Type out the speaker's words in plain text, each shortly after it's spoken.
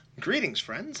Greetings,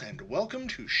 friends, and welcome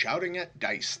to Shouting at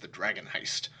Dice, the Dragon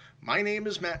Heist. My name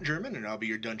is Matt German, and I'll be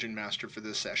your dungeon master for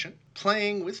this session.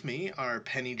 Playing with me are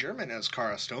Penny German as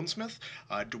Kara Stonesmith,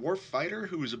 a dwarf fighter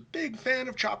who is a big fan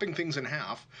of chopping things in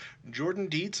half, Jordan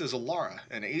Dietz as Alara,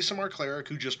 an ASMR cleric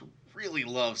who just really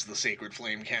loves the Sacred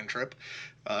Flame cantrip,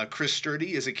 Chris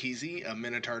Sturdy is Akizi, a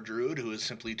Minotaur druid who is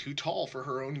simply too tall for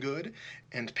her own good,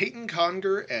 and Peyton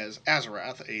Conger as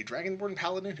Azarath, a dragonborn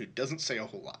paladin who doesn't say a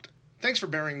whole lot. Thanks for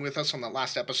bearing with us on that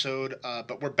last episode,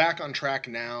 but we're back on track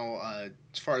now.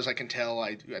 As far as I can tell,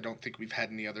 I don't think we've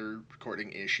had any other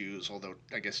recording issues, although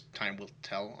I guess time will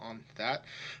tell on that.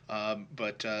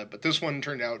 But this one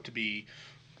turned out to be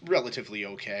relatively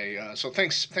okay. So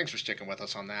thanks for sticking with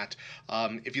us on that.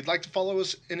 If you'd like to follow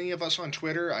any of us on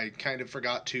Twitter, I kind of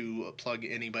forgot to plug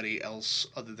anybody else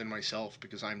other than myself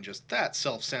because I'm just that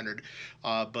self-centered.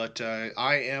 But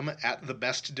I am at the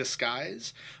best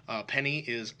disguise. Penny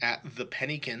is at the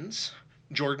Pennykins.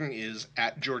 Jordan is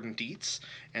at Jordan Dietz,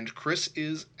 and Chris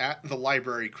is at the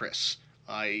Library Chris.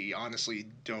 I honestly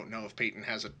don't know if Peyton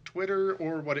has a Twitter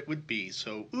or what it would be,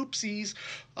 so oopsies.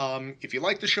 If you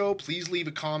like the show, please leave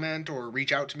a comment or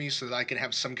reach out to me so that I can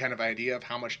have some kind of idea of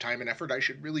how much time and effort I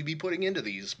should really be putting into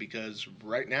these, because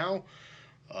right now,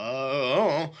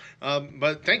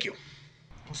 but thank you.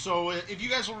 So, if you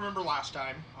guys will remember last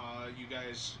time, you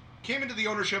guys came into the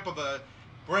ownership of a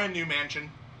brand new mansion.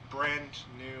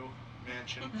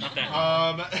 Not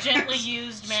that. Gently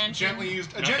used mansion.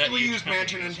 A gently used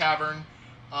mansion and tavern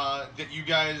that you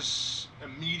guys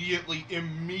immediately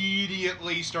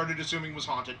started assuming was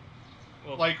haunted.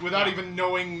 Well, Without even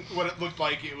knowing what it looked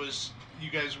like,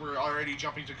 you guys were already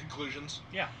jumping to conclusions.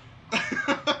 Yeah.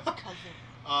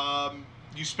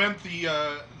 You spent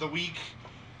the week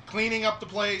cleaning up the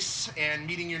place and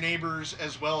meeting your neighbors,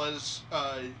 as well as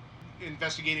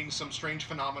investigating some strange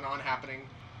phenomenon happening.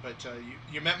 But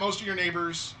you met most of your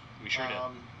neighbors. We sure did.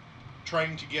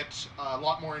 Trying to get a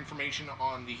lot more information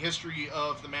on the history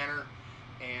of the manor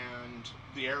and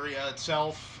the area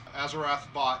itself.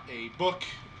 Azarath bought a book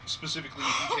specifically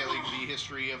detailing the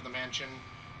history of the mansion.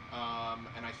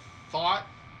 And I thought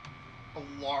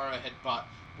Alara had bought...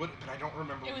 but I don't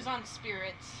remember. It was on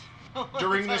Spirits.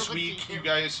 During this week, you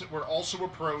guys were also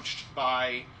approached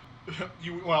by...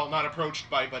 not approached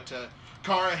by, but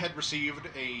Kara had received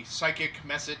a psychic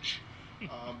message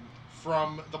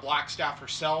from the Blackstaff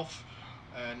herself,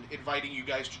 and inviting you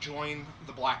guys to join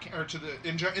the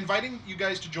inviting you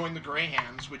guys to join the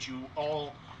Greyhands, which you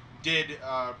all did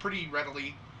pretty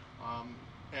readily,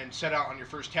 and set out on your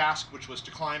first task, which was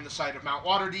to climb the side of Mount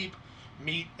Waterdeep,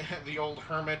 meet the old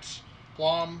hermit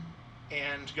Blom,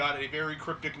 and got a very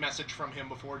cryptic message from him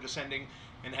before descending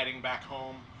and heading back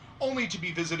home, only to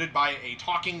be visited by a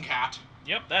talking cat.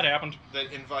 Yep, that happened.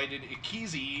 That invited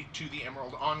Akizi to the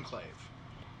Emerald Enclave.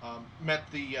 Met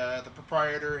the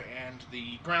proprietor and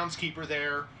the groundskeeper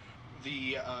there,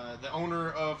 the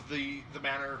owner of the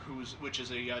manor, which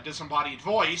is a disembodied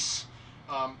voice,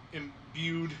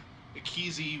 imbued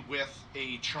Akizi with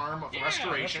a charm of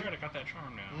restoration. That's right, I got that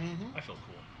charm now. Mm-hmm. I feel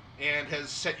cool. And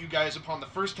has set you guys upon the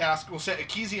first task. We'll set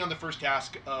Akizi on the first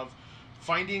task of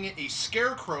finding a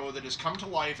scarecrow that has come to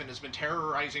life and has been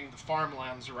terrorizing the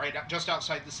farmlands just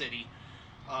outside the city,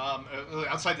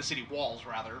 outside the city walls,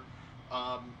 rather,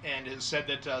 and has said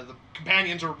that the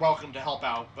companions are welcome to help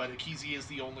out, but Akizi is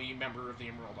the only member of the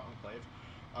Emerald Enclave.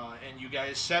 And you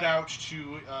guys set out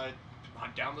to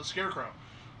hunt down the scarecrow.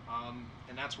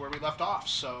 And that's where we left off.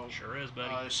 So Sure is,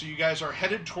 buddy. So you guys are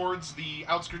headed towards the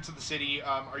outskirts of the city.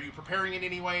 Are you preparing in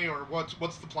any way, or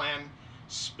what's the plan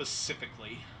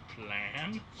specifically?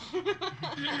 Plan?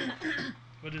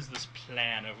 What is this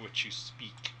plan of which you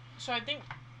speak? So I think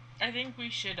we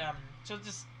should so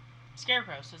this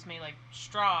scarecrow, so it's made like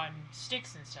straw and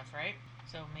sticks and stuff, right?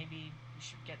 So maybe we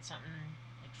should get something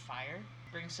like fire.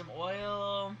 Bring some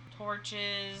oil,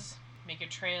 torches, make a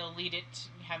trail, lead it,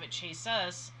 have it chase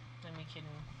us, then we can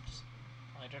just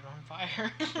light it on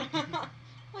fire. I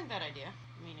like that idea.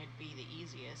 I mean, it'd be the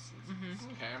easiest.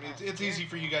 Mm-hmm. Okay, I mean it's easy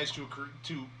for you guys to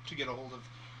get a hold of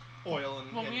oil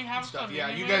and, we have stuff. some Yeah,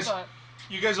 anyway,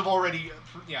 you guys have already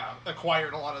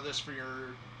acquired a lot of this for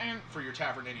your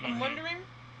tavern anyway. I'm wondering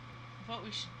what we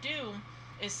should do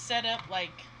is set up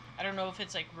like, I don't know if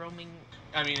it's like roaming.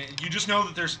 I mean, you just know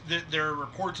that there are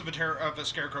reports of a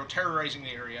scarecrow terrorizing the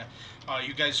area.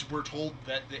 You guys were told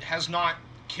that it has not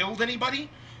killed anybody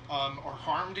or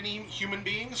harmed any human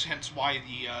beings. Hence, why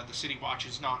the city watch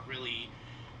is not really.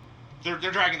 They're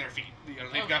dragging their feet.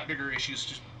 They've got bigger issues,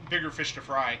 just bigger fish to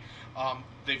fry.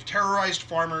 They've terrorized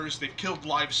farmers. They've killed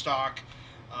livestock,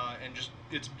 and just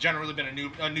it's generally been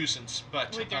a nuisance.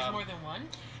 But Wait, there's more than one?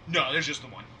 No, there's just the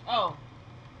one. Oh.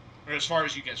 Or as far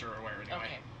as you guys are aware, anyway.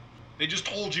 Okay. They just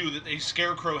told you that a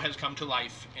scarecrow has come to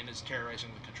life and is terrorizing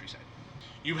the countryside.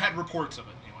 You've had reports of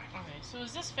it, anyway. Okay. So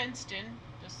is this fenced in?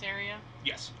 This area?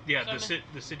 Yes. Yeah, So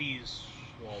the city's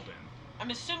walled in.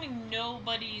 I'm assuming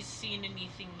nobody's seen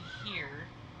anything here.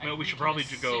 Well, we should can probably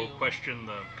go assume. question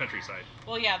the countryside.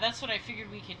 Well, yeah, that's what I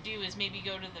figured we could do is maybe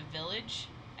go to the village,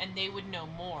 and they would know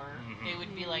more. Mhm. They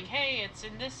would be like, "Hey, it's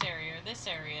in this area or this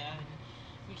area," and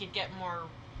we could get more,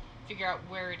 figure out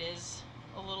where it is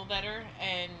a little better,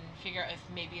 and figure out if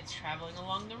maybe it's traveling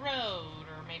along the road,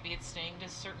 or maybe it's staying to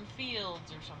certain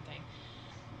fields or something.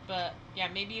 But yeah,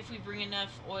 maybe if we bring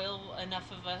enough oil, enough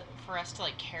of for us to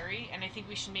like carry, and I think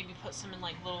we should maybe put some in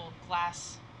like little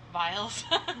glass vials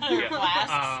or Yeah.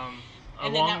 flasks.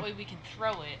 And then Along, that way we can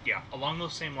throw it. yeah, along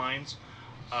those same lines,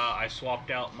 I swapped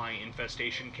out my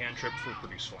infestation cantrip for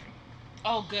produce flame.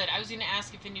 Oh, good. I was going to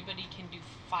ask if anybody can do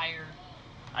fire.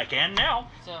 I can now.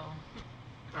 So,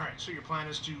 Alright, so your plan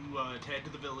is to head to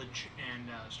the village and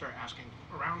start asking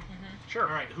around? Sure.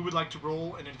 Alright, who would like to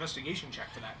roll an investigation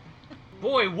check for that?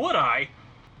 Boy, would I!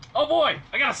 Oh boy,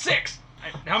 I got a 6.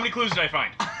 How many clues did I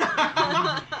find?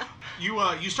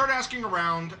 You start asking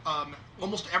around.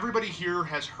 Almost everybody here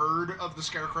has heard of the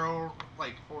scarecrow,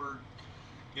 like, or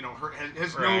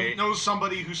Right. knows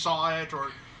somebody who saw it,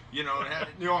 or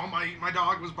my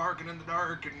dog was barking in the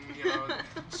dark, and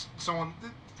so on.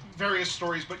 Various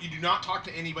stories, but you do not talk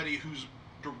to anybody who's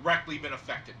directly been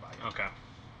affected by it. Okay.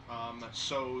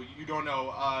 So you don't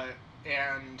know,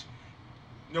 and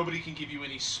nobody can give you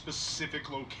any specific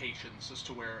locations as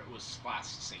to where it was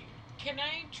last seen. can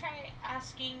I try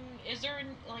asking, is there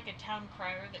like a town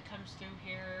crier that comes through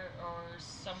here, or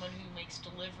someone who makes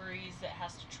deliveries that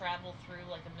has to travel through,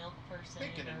 like a milk person?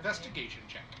 Make an or- investigation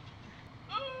check.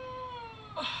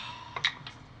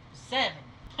 7.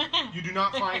 You do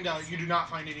not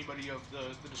find anybody of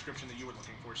the description that you were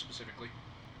looking for specifically.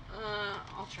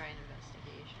 I'll try an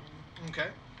investigation. Okay.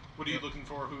 What are you looking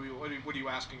for? What are you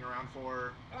asking around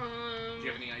for? Do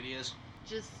you have any ideas?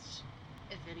 Just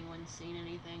if anyone's seen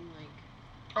anything,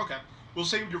 like. Okay. We'll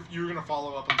say you're gonna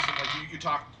follow up on some,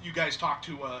 like you guys talked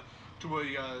to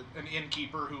an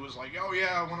innkeeper who was like, oh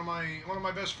yeah, one of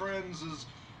my best friends'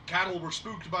 cattle were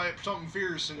spooked by something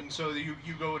fierce, and so you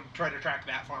go and try to track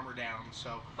that farmer down.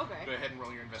 So Okay. go ahead and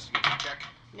roll your investigation check.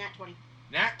 Nat 20.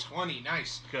 Nat 20,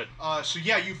 nice. Good. So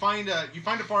yeah, you find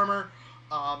a farmer,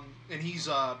 and he's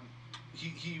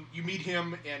you meet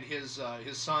him and his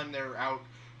son. They're out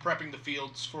prepping the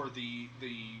fields for the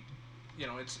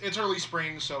it's early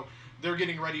spring, so they're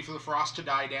getting ready for the frost to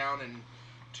die down and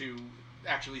to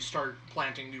actually start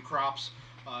planting new crops.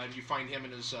 And you find him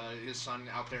and his son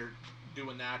out there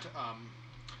doing that.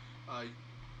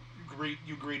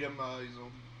 You greet him. He's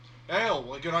like, "Hey,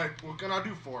 what can I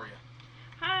do for you?"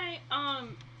 Hi,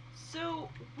 so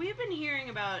we've been hearing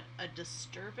about a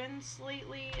disturbance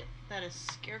lately that a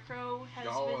scarecrow has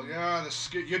Oh been... yeah,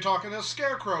 you're talking the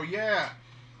scarecrow. Yeah,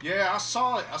 I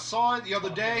saw it. I saw it the other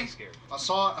day. I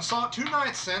saw it 2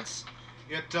 nights since.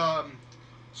 It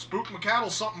spooked my cattle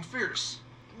something fierce.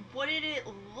 What did it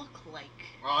look like?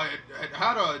 It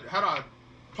had a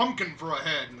pumpkin for a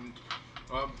head and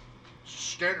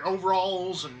standard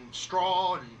overalls and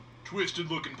straw and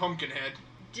twisted looking pumpkin head.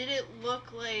 Did it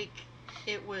look like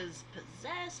it was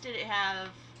possessed? Did it have...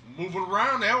 Moving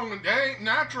around, that ain't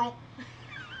natural.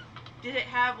 Did it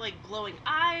have, like, glowing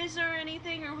eyes or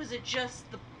anything, or was it just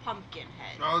the pumpkin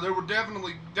head? No, there were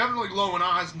definitely glowing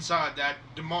eyes inside that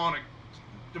demonic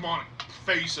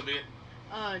face of it.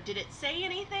 Did it say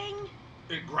anything?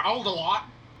 It growled a lot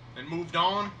and moved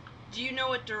on, Do you know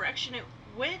what direction it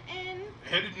went in?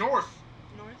 headed north.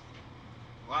 North?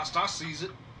 Last I sees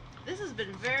it, This has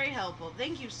been very helpful.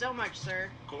 Thank you so much, sir.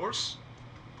 of course.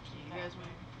 Do you guys want...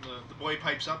 The boy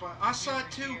pipes up. I saw it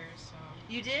too.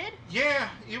 You did? Yeah,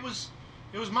 it was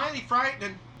mighty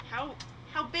frightening. How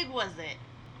big was it?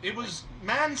 It was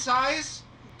man size,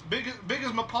 big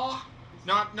as my paw.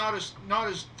 Not as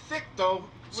thick though.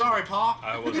 Sorry, paw.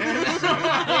 I wasn't.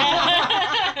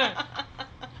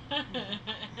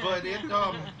 But it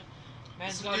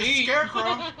Man's it's gotta eat.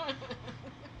 scarecrow.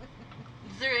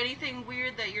 Is there anything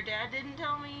weird that your dad didn't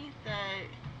tell me that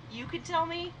you could tell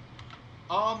me?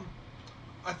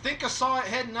 I think I saw it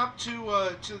heading up to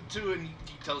and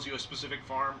he tells you a specific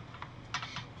farm.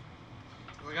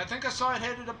 Like, I think I saw it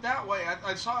headed up that way.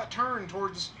 I saw it turn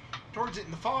towards it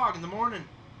in the fog in the morning.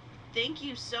 Thank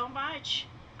you so much.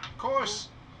 Of course.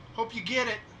 Hope you get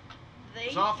it. Thank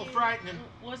It's awful you. frightening.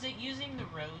 Was it using the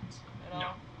roads at No.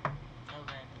 all?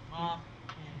 Okay. Well,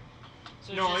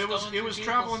 so No, just it was going it was through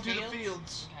traveling people's through the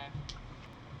fields, Okay.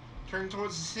 turning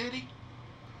towards the city.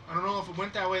 I don't know if it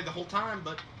went that way the whole time,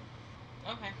 but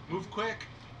Okay. Move quick.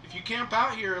 If you camp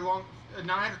out here along a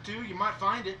night or two, you might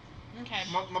find it. Okay.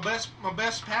 My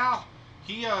best pal,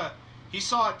 he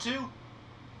saw it too.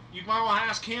 You might want to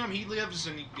ask him. He lives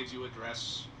and he gives you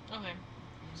address. Okay.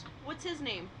 What's his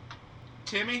name?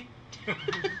 Timmy.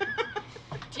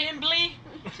 Timbly.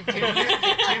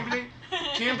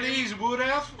 Timbly's wood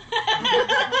elf.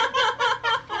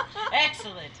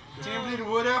 Excellent. Timbly the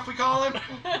wood elf, we call him.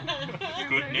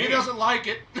 Good He name. doesn't like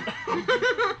it.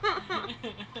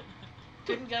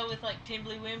 Couldn't go with like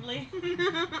Timbly Wimbly.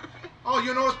 Oh,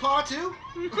 you know his paw too?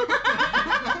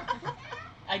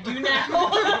 I do now.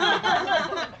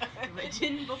 If I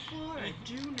didn't before, I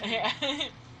do now. Yeah.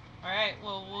 All right.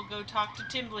 Well, we'll go talk to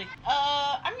Timbly.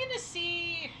 I'm gonna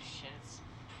see. Shit. It's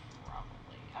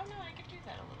probably. Oh no, I could do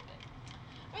that a little bit.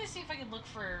 I'm gonna see if I can look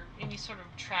for any sort of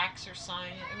tracks or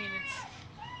sign. I mean, it's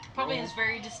probably Roll- has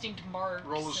very distinct marks.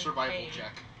 Roll a and survival hey.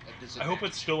 check. At I disadvantage. hope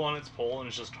it's still on its pole and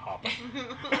it's just hopping.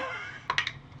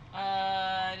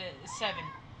 7.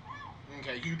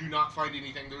 Okay, you do not find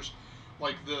anything. There's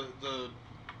like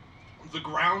the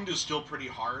ground is still pretty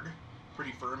hard,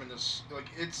 pretty firm in this. Like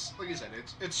it's like I said,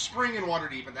 it's spring and water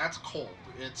deep, and that's cold.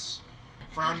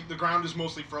 The ground is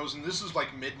mostly frozen. This is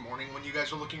like mid morning when you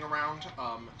guys are looking around,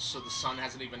 so the sun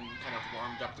hasn't even kind of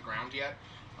warmed up the ground yet.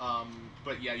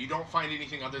 But yeah, you don't find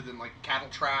anything other than like cattle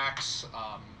tracks,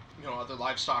 other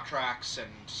livestock tracks, and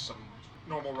some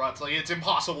normal ruts. Like it's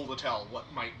impossible to tell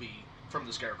what might be from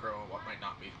the scarecrow and what might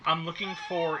not be. I'm looking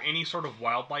for any sort of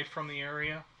wildlife from the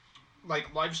area.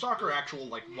 Like livestock or actual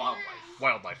like wildlife?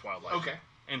 Wildlife. Okay.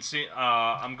 And see,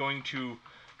 I'm going to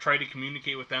try to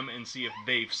communicate with them and see if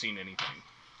they've seen anything.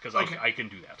 Because Okay. I can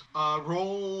do that.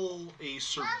 Roll a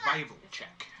survival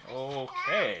check.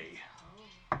 Okay.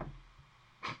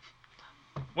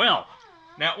 Well,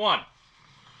 nat 1.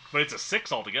 But it's a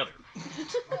 6 altogether.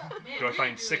 Do I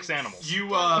find 6 animals?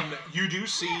 You do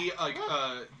see like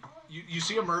you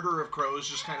see a murder of crows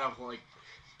just kind of like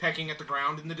pecking at the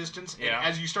ground in the distance, and Yeah.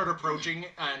 as you start approaching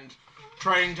and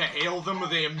trying to hail them,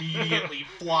 they immediately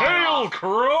fly Hail, off.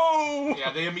 crow!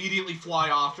 Yeah, they immediately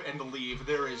fly off and leave.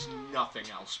 There is nothing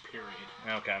else. Period.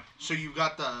 Okay. So you've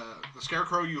got the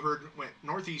scarecrow you heard went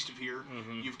northeast of here.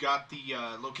 Mhm. You've got the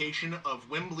location of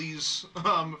Wembley's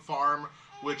farm,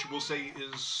 which we'll say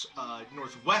is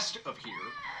northwest of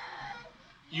here.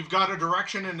 You've got a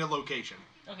direction and a location.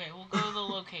 Okay, we'll go to the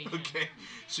location. Okay,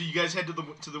 so you guys head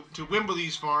to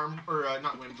Wembley's farm, or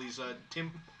not Wembley's.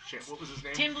 What was his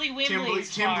name? Timbly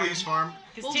Wimbly's farm. Timbly's farm.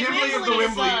 'Cause Well, Timbly of the Wembley's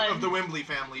Wembley son. of the Wembley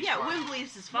family's Yeah, farm.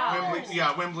 Wembley's his father. Wembley,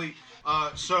 yeah, Wembley.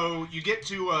 So you get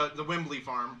to the Wembley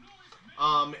farm,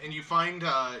 and you find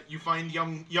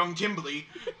young Timbly.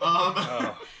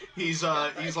 Oh. He's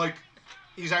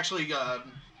actually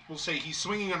we'll say he's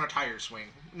swinging on a tire swing,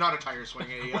 not a tire swing,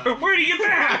 Where do you get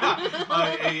that?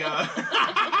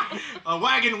 a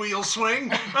wagon wheel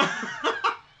swing.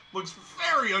 Looks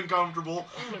very uncomfortable.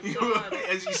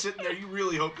 As he's sitting there, you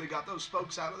really hope they got those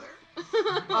spokes out of there.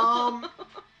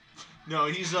 No,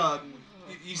 he's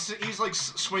like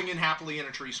swinging happily in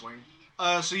a tree swing.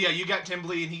 So yeah, you got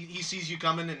Timbly, and he sees you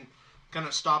coming and kind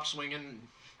of stops swinging and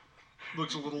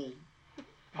looks a little.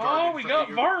 Oh, we got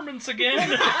guarded. varmints again.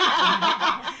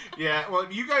 Yeah, well,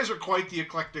 you guys are quite the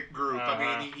eclectic group.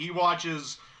 I mean, he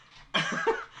watches.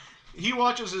 He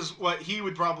watches as what he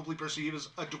would probably perceive as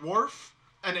a dwarf,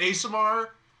 an Asimar,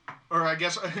 or I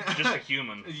guess Just a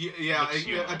human. Yeah, Looks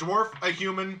human. a dwarf, a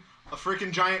human, a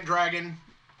freaking giant dragon,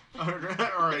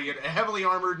 or a heavily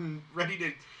armored and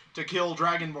ready to kill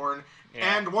dragonborn,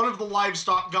 Yeah. and one of the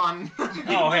livestock gone.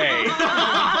 Oh, hey.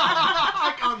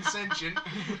 Gone sentient.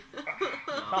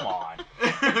 Come on.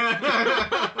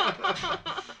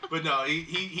 But no,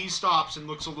 he stops and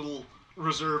looks a little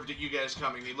reserved at you guys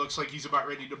coming. He looks like he's about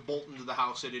ready to bolt into the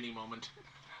house at any moment.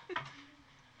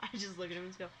 I just look at him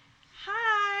and go,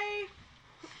 "Hi."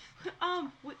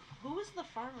 Who was the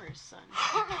farmer's son?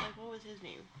 Like, what was his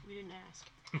name? We didn't ask.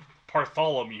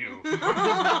 Bartholomew.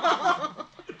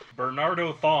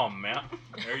 Bernardo Thom, Matt.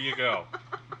 There you go.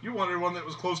 You wanted one that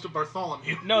was close to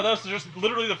Bartholomew. No, that's just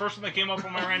literally the first one that came up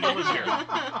on my random list here.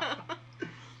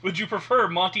 Would you prefer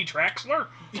Monty Traxler?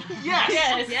 Yes.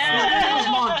 Yes. That was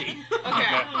Monty.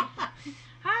 Okay.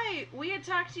 Hi, we had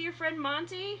talked to your friend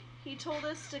Monty. He told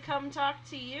us to come talk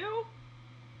to you.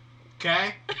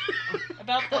 Okay.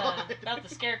 About the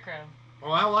scarecrow.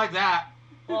 Well, I don't like that.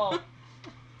 Well,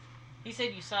 he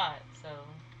said you saw it, so.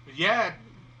 Yeah.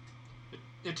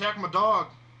 It attacked my dog.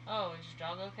 Oh, is your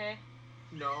dog okay?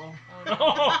 No. Oh no.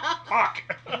 Oh, fuck.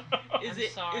 Is I'm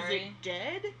it sorry.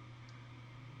 dead?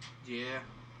 Yeah.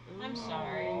 I'm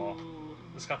sorry. Ooh.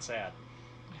 This got sad.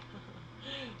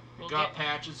 We'll Got get-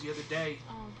 patches the other day.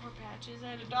 Oh, Poor Patches. I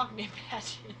had a dog named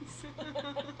Patches.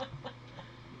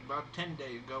 About 10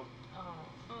 days ago. Oh.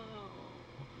 Oh.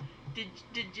 Did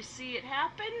you see it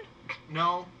happen?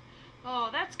 No, Oh,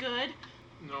 that's good.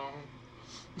 no.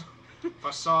 If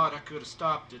I saw it, I could have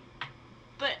stopped it.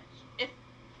 But if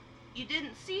you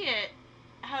didn't see it,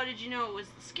 how did you know it was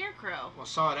the Scarecrow? I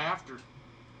saw it after.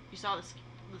 You saw the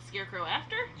Scarecrow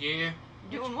after? Yeah,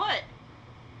 Doing what?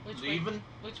 Which leaving. way?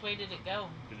 Which way did it go?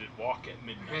 Did it walk at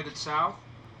midnight? Headed south.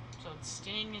 So it's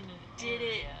staying in the Did it-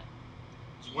 area.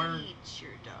 Was wearing. Eat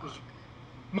your dog.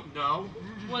 Was- No.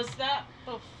 Was that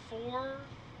before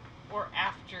or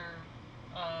after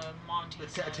Monty? A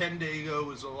said- 10 day ago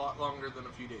was a lot longer than a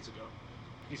few days ago.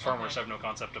 These farmers have no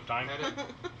concept of time.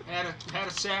 Had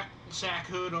a sack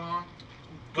hood on.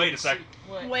 Wait a sec.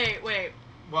 What? Wait.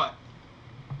 What?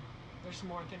 There's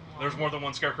more than one. There's more than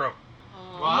one scarecrow.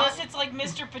 What? Unless it's like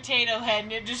Mr. Potato Head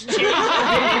and it just changes.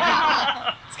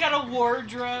 It's got a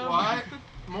wardrobe. What?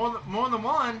 More than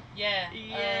one? Yeah.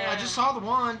 Yeah. I just saw the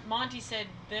one. Monty said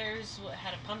theirs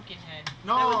had a pumpkin head.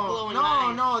 No, That was glowing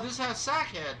eyes. no. This has sack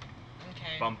head.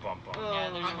 Okay. Bump, bump, bump. Oh. Yeah,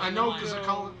 there's I only know one. because I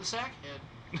call it the sack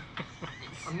head.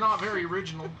 I'm not very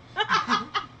original.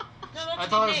 No, that's I a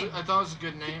thought good it name. was, I thought it was a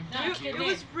good name. No, Thank it's a you. good It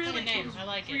was name. really, Good name. it was I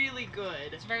like it. really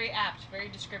good. It's very apt, very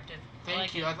descriptive. I Thank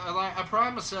like you. It. I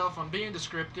pride myself on being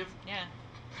descriptive Yeah.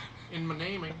 in my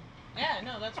naming. Yeah,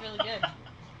 no, that's really good.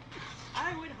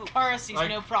 I would hope. Kara sees Like-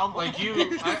 no problem. Like you,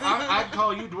 I'd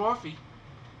call you Dwarfy,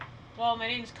 Well, my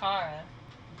name's Kara.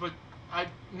 but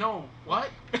no. What?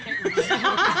 Well,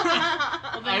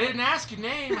 I then- didn't ask your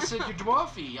name. I said you're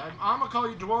Dwarfy. I'm gonna call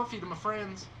you Dwarfy to my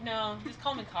friends, No, just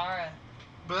call me Kara.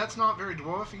 but that's not very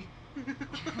Dwarfy.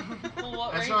 Well,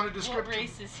 what, That's ra- not a what descriptive.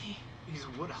 race is he? He's a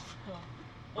wood elf, Oh. or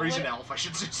Well, he's what- an elf, I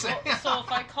should say. Well, so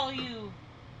if I call you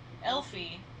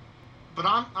Elfie, But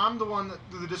I'm the one that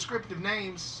the descriptive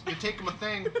names. You take them a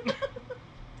thing.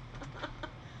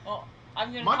 well,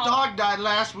 I'm gonna My call. dog died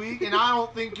last week, and I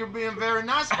don't think you're being very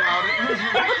nice about it.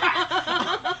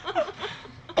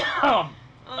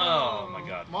 Oh my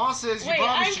god. Ma says you Wait,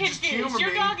 probably I'm should just confused. humor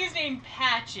Your me. dog is named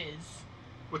Patches.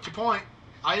 What's your point?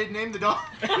 I didn't name the dog.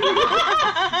 Okay,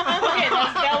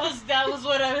 that was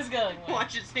what I was going with.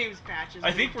 Watch its name's Patches.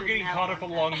 I think we're getting caught up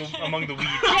among the weeds.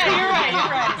 Yeah, you're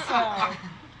right.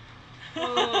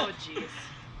 Oh, jeez.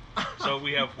 So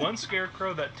we have one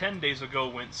scarecrow that 10 days ago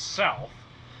went south,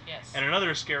 Yes. and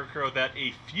another scarecrow that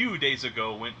a few days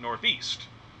ago went northeast.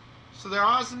 So there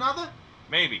is another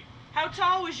Maybe. How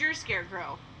tall was your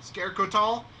Scarecrow? scarecrow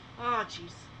tall. Oh,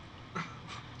 jeez.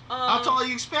 How tall do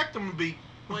you expect them to be?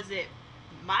 Was it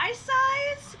my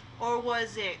size or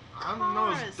was it? I don't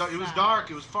know. It was dark.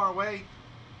 It was far away.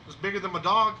 It was bigger than my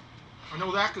dog. I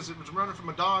know that because it was running from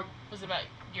my dog. Was it about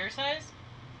your size?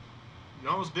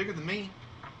 No, it was bigger than me.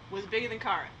 Was it bigger than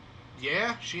Kara?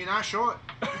 Yeah, she and I short.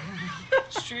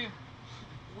 It's true.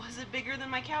 Was it bigger than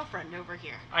my cow friend over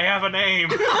here? I have a name.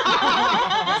 This is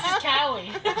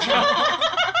Cowie.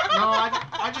 No,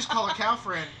 I just call her cow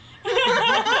friend.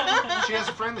 She has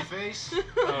a friendly face.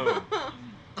 Oh,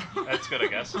 that's good, I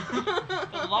guess.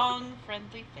 The long,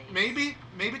 friendly face.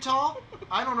 Maybe tall.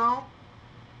 I don't know.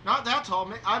 Not that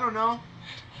tall. I don't know.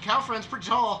 Cow friend's pretty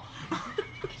tall.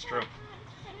 It's true.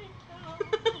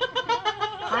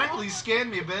 Frankly, you scared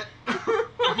me a bit.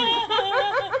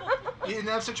 You didn't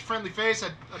have such a friendly face.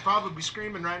 I'd probably be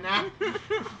screaming right now.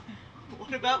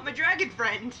 What about my dragon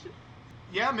friend?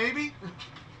 Yeah, maybe.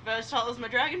 About as tall as my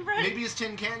dragon friend? Maybe as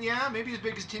tin can. Yeah, maybe as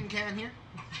big as tin can here.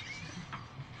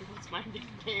 That's my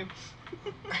nickname.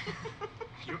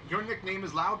 Your nickname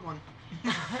is Loud One.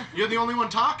 You're the only one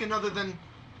talking other than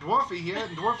Dwarfy here,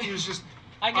 and Dwarfy was just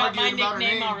I got my arguing about her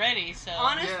nickname name. already, so.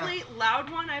 Honestly, Loud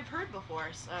One I've heard before,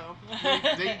 so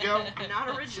There you go. not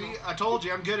original. See, I told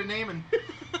you I'm good at naming.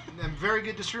 I'm very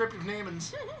good descriptive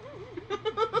namings.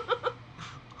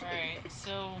 Alright,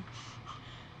 so.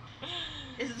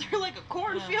 Is there like a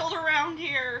cornfield around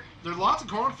here? There's lots of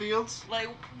cornfields. Like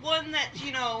one that,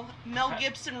 Mel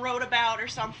Gibson wrote about or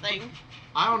something?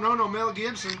 I don't know no Mel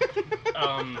Gibson.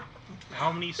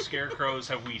 How many scarecrows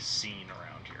have we seen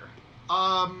around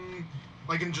here?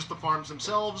 Like in just the farms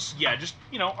themselves. Yeah, just,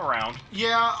 around.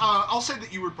 Yeah, I'll say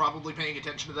that you were probably paying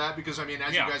attention to that because, as Yeah.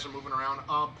 you guys are moving around,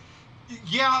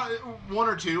 yeah, one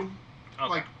or two. Okay.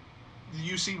 Like,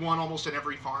 you see one almost at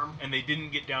every farm. And they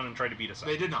didn't get down and try to beat us up.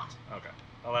 They did not. Okay.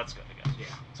 Well, that's good, I guess. Yeah.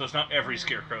 So it's not every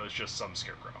scarecrow, it's just some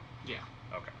scarecrow. Yeah.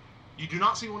 Okay. You do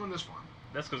not see one on this farm.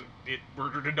 That's because it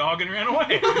murdered a dog and ran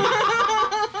away.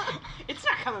 It's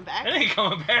not coming back. It ain't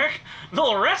coming back.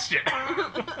 They'll arrest it.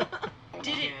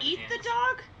 Did it eat the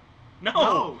dog? No.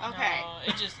 No. Okay. No,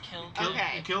 it just killed Killed, him.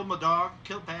 Okay. It killed my dog.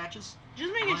 Killed Patches.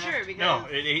 Just making sure because No,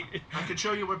 it ate. I could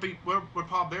show you where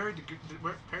Pa buried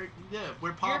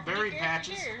where Pa buried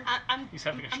Patches. I'm He's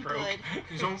having a I'm stroke. good.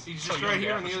 He's just So right young to here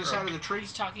have on a the other stroke. side of the tree.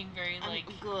 He's talking very like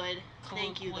I'm good.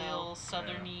 Thank you colloquial, though.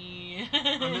 southerny.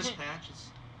 I miss Patches.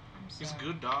 I'm He's a sorry.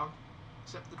 good dog,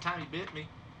 except the time he bit me.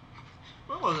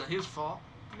 Well, it wasn't his fault.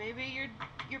 Maybe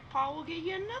your pa will get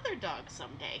you another dog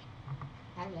someday.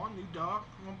 I don't want a new dog.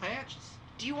 I want Patches.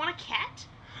 Do you want a cat?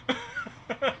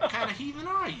 What kind of heathen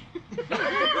are you?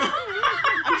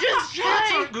 I'm just Cats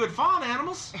trying. aren't good farm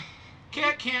animals.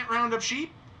 Cat can't round up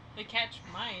sheep. They catch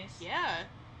mice. Yeah.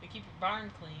 They keep your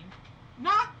barn clean.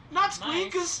 Not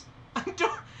squeakers.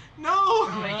 No.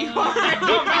 Oh, wait, you are.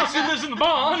 The mouse who lives in the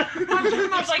barn. Not There's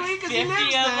like squeakers. 50 He of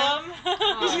lives there.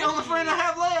 them. He's the only friend I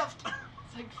have left.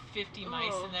 It's like 50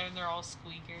 mice Oh. in there, and they're all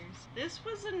squeakers. This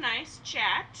was a nice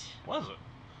chat. Was it?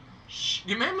 Shh,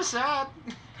 you made me sad.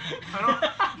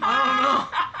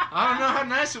 I don't know how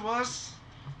nice it was.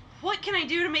 What can I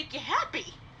do to make you happy?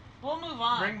 We'll move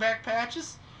on. Bring back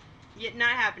Patches. Yeah, not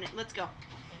happening. Let's go.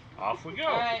 Off we go.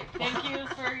 All right. Thank you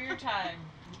for your time.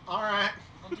 All right.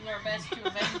 We'll do our best to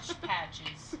avenge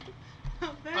Patches.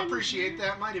 I appreciate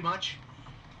that mighty much.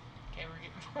 Okay,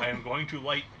 we're I getting. am going to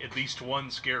light at least one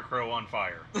scarecrow on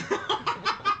fire.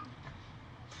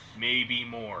 Maybe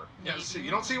more. Yeah, so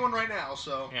you don't see one right now,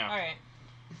 so. Yeah. All right.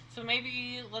 So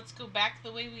maybe let's go back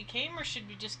the way we came, or should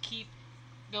we just keep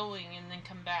going and then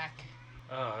come back?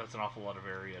 That's an awful lot of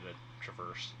area to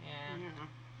traverse. Yeah.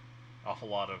 Awful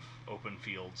lot of open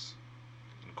fields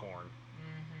and corn.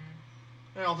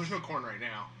 Mm-hmm. Well, there's no corn right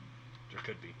now. There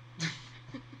could be.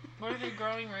 What are they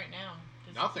growing right now?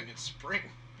 Nothing. It's spring.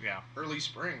 Yeah. Early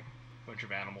spring. Bunch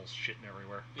of animals shitting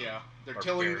everywhere. Yeah, they're Or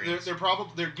tilling. berries.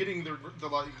 They're getting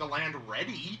the land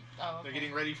ready. Oh, okay. They're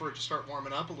getting ready for it to start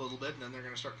warming up a little bit, and then they're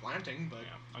going to start planting. But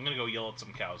Yeah. I'm gonna go yell at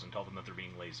some cows and tell them that they're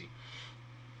being lazy.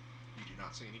 you do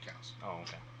not see any cows. Oh,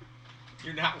 okay.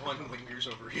 You're not one who lingers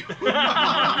over you.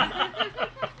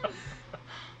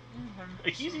 Mhm.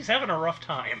 He's having a rough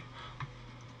time.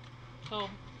 So,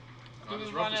 do Not we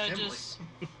as rough want as to Timley. just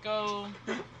go?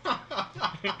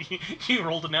 He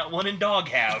rolled a nat one in dog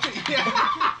have.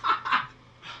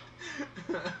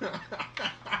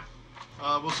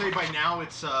 We'll say by now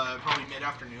it's probably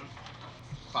mid-afternoon.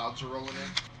 Clouds are rolling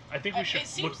in. I think we It should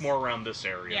seems- look more around this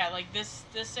area. Yeah, like this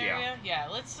area. Yeah,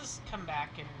 let's just come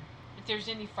back, and if there's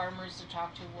any farmers to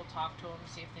talk to, we'll talk to them,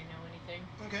 see if they know anything.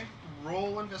 Okay.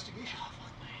 Roll investigation.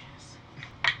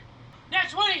 Nat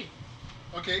 20.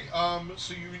 Okay.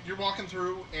 So you're walking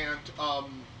through, and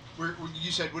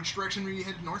you said which direction were you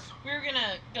headed? North? We were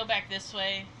gonna go back this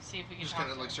way, see if we can Just talk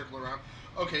kind of to like them. circle around.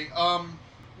 Okay.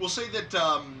 We'll say that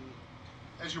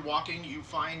as you're walking, you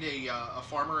find a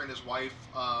farmer and his wife.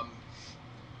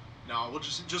 No, we'll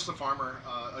just a farmer,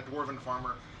 a dwarven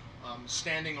farmer,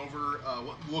 standing over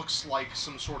what looks like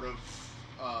some sort of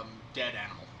dead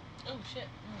animal, Oh shit!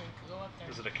 We could go up there.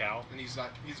 Is it a cow? and he's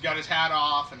got his hat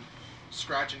off and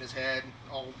scratching his head,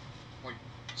 all like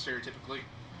stereotypically.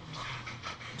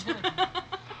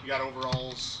 You got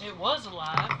overalls. It was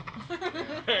alive.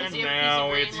 And Does he have a piece of now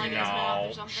grain it's like in his mouth or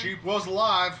now. something? Sheep was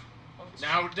alive, Oh, it's-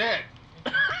 now dead.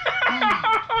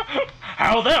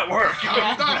 How'd that work?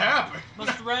 How did that happen?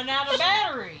 Must run out of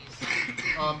batteries.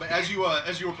 But as you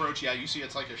approach, yeah, you see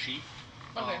it's like a sheep,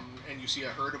 Okay. and you see a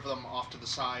herd of them off to the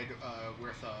side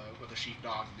with a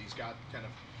sheepdog that he's got kind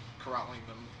of corralling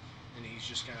them, and he's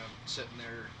just kind of sitting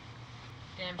there.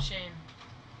 Damn shame.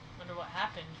 Wonder what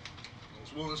happened. It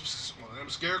was one of them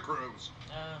scarecrows.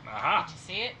 Aha. Did you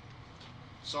see it?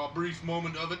 Saw a brief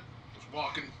moment of it. Was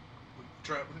walking,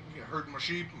 herding my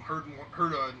sheep, and heard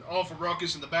an awful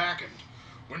ruckus in the back, and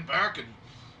went back, and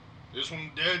this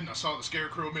one dead, and I saw the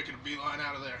scarecrow making a beeline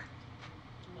out of there,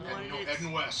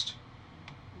 heading west.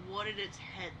 What did its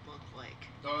head look like?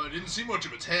 I didn't see much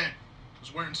of its head. It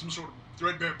was wearing some sort of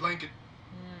threadbare blanket.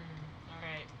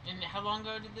 Alright. And how long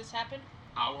ago did this happen?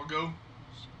 Hour ago,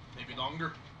 maybe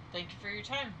longer. Thank you for your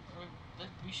time.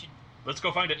 We should. Let's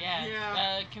go find it. Yeah.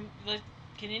 Yeah.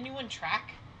 Can anyone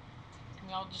track? Can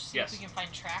we all just see Yes. if we can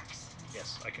find tracks?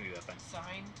 Yes, I can do that thing.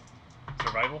 Sign.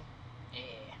 Survival? Yeah.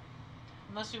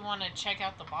 Unless we want to check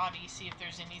out the body, see if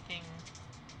there's anything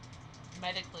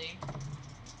medically.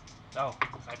 Oh,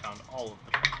 I found all of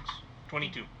the tracks.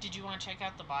 22. Did you want to check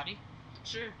out the body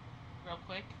Sure. real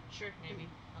quick? Sure. Maybe.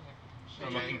 Okay.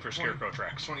 I'm looking for 20 scarecrow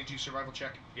tracks. 22 survival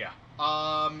check. Yeah.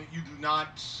 You do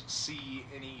not see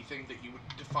anything that you would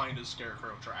define as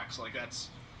scarecrow tracks. Like that's,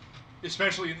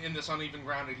 especially in this uneven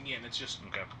ground. Again, it's just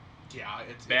Okay. yeah.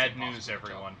 It's Bad impossible news, to tell.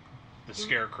 everyone. The Do-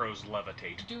 scarecrows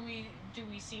levitate. Do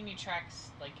we see any tracks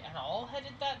like at all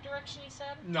headed that direction? He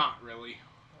said. Not really.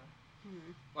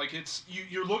 Like it's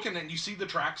you're looking and you see the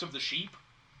tracks of the sheep,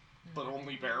 but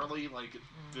only barely. Like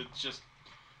it's just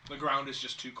the ground is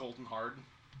just too cold and hard,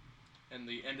 and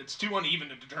it's too uneven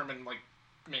to determine like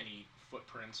many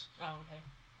footprints. Oh, okay.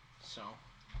 So.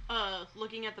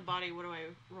 Looking at the body, what do I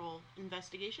roll?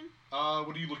 Investigation?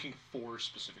 What are you looking for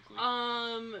specifically?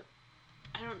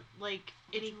 I don't like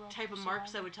any you roll type for of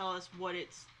marks survival? that would tell us what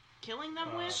it's killing them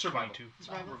with. Survival. 22.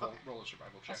 Survival? Roll, Okay. roll a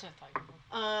survival check. That's what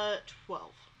I thought you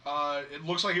 12. It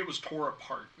looks like it was tore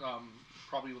apart.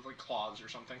 Probably with like claws or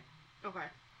something. Okay.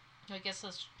 I guess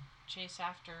let's chase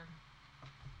after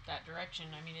that direction.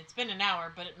 I mean, it's been an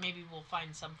hour, but maybe we'll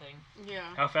find something.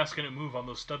 Yeah. How fast can it move on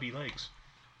those stubby legs?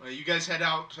 You guys head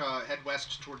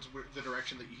west towards the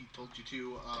direction that he told you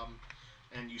to,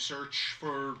 and you search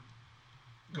for.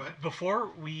 Go ahead. Before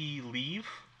we leave,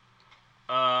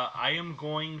 I am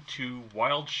going to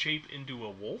wild shape into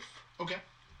a wolf. Okay.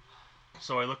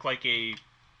 So I look like a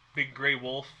big gray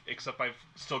wolf, except I've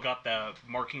still got the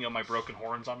marking of my broken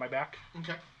horns on my back.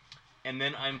 Okay. And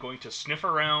then I'm going to sniff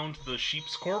around the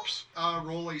sheep's corpse.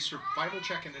 Roll a survival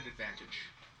check and an advantage.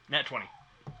 Nat 20.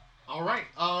 All right.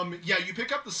 Yeah, you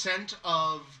pick up the scent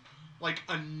of like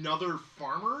another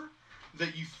farmer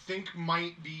that you think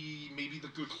might be maybe the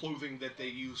good clothing that they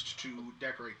used to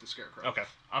decorate the scarecrow. Okay.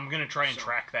 I'm going to try and So-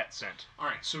 track that scent. All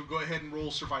right. So go ahead and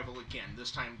roll survival again.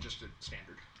 This time just at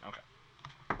standard. Okay.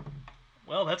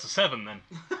 Well, that's a 7 then.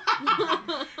 Do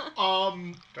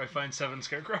I find 7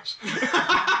 scarecrows?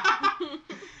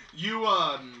 You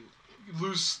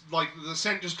lose like the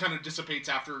scent just kind of dissipates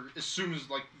as soon as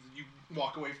like you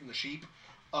walk away from the sheep.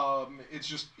 It's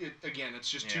just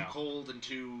too Yeah. cold and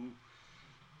too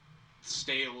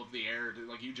stale of the air.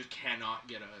 Like you just cannot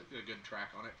get a good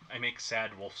track on it. I make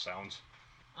sad wolf sounds.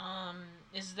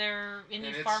 Is there any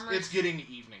And farmers? it's getting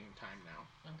evening time now.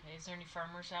 Okay, is there any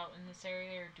farmers out in this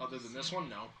area? Or do Other we than see this any? one,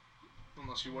 no.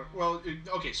 Unless you were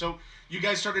okay. So you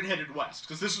guys started headed west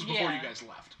because this is before you Yeah. guys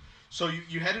left. So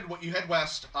you head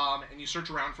west, and you search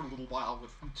around for a little while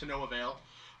to no avail.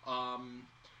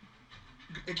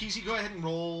 Akisi, go ahead and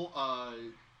roll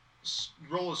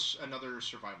another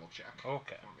survival check.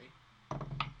 Okay. For me.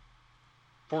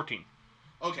 14.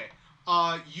 Okay.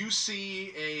 You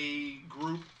see a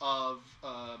group of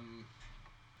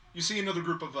you see another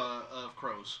group of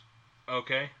crows.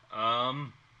 Okay.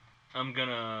 I'm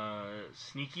gonna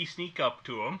sneak up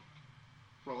to him.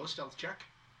 Roll a stealth check.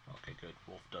 Okay, good.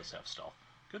 Wolf does have stealth.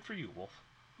 Good for you, Wolf.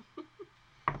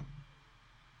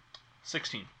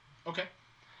 16. Okay.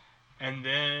 And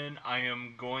then I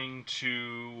am going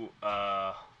to,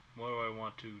 what do I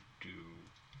want to do?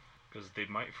 Because they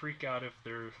might freak out if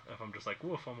I'm just like,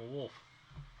 woof, I'm a wolf.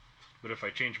 But if I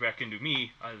change back into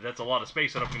me, that's a lot of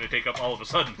space that I'm going to take up all of a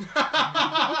sudden.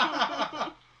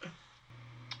 I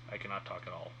cannot talk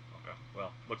at all. Okay,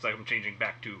 well, looks like I'm changing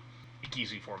back to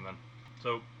Ikizi form then.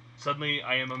 So, suddenly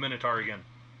I am a Minotaur again,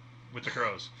 with the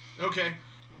crows. Okay.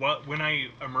 When I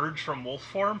emerge from wolf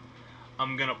form,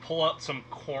 I'm gonna pull out some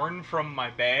corn from my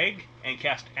bag and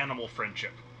cast Animal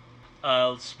Friendship.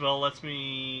 Spell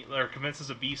convinces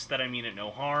a beast that I mean it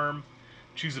no harm.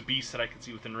 Choose a beast that I can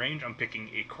see within range. I'm picking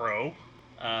a crow.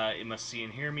 It must see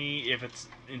and hear me. If its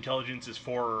intelligence is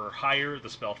 4 or higher, the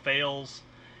spell fails.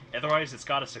 Otherwise, it's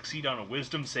got to succeed on a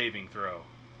wisdom saving throw.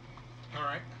 All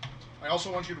right. I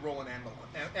also want you to roll an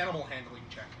animal handling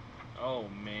check. Oh,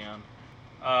 man.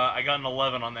 I got an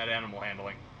 11 on that animal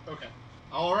handling. Okay.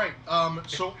 All right.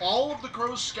 So all of the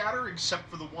crows scatter except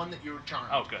for the one that you're charmed.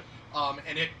 Oh, good.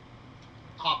 And it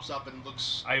hops up and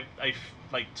looks. I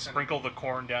sprinkle the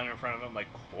corn down in front of him, like,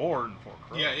 corn for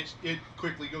crows. Yeah, it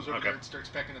quickly goes over Okay. there and starts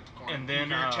pecking at the corn. And then,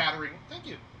 you hear uh, chattering. Thank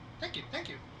you.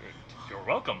 You're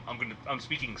welcome. I'm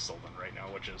speaking Sylvan right now,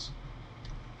 which is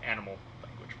animal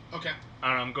language. Okay.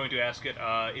 And I'm going to ask it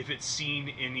if it's seen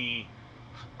any.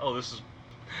 Oh, this is.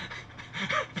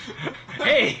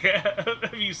 Hey,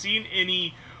 have you seen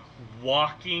any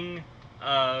walking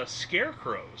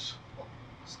scarecrows?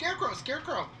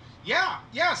 Scarecrow. Yeah,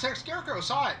 Scarecrow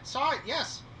saw it.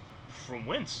 Yes. From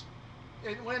whence?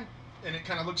 It went, and it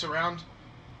kind of looks around.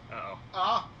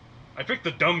 Uh-oh. I picked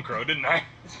the dumb crow, didn't I?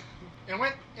 It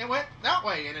went that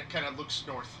way, and it kind of looks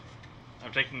north.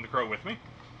 I'm taking the crow with me.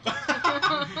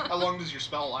 How long does your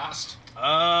spell last?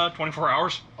 24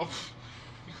 hours. Oh,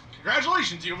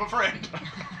 congratulations, you have a friend.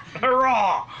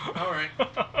 Hurrah! All right.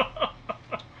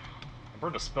 I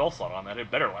burned a spell slot on that. It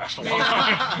better last a long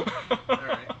time. All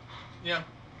right. Yeah,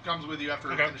 comes with you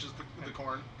after Okay. it finishes the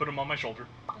corn. Put him on my shoulder,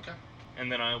 Okay.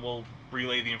 and then I will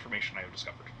relay the information I have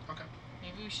discovered. Okay.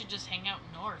 Maybe we should just hang out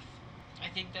north. I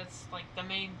think that's like the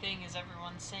main thing is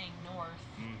everyone's saying north.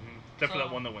 Mm-hmm. Except for that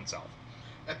So- one that went south.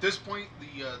 At this point,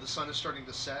 the sun is starting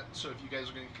to set, so if you guys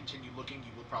are going to continue looking,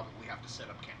 you will probably have to set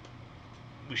up camp.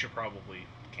 We should probably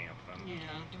camp then. Yeah.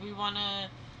 Do we wanna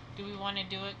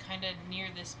do it kind of near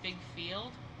this big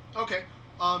field? Okay.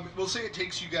 We'll say it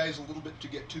takes you guys a little bit to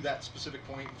get to that specific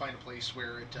point and find a place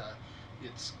where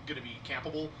it's going to be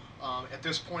campable. At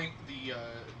this point,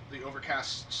 the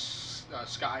overcast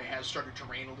sky has started to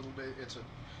rain a little bit. It's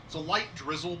a light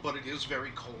drizzle, but it is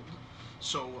very cold.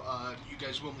 So you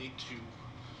guys will need to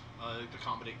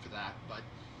accommodate for that. But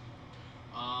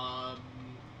Not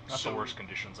the worst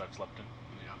conditions I've slept in.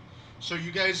 Yeah. So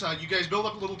you guys build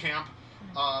up a little camp.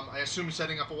 I assume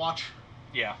setting up a watch.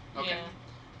 Yeah. Okay. Yeah.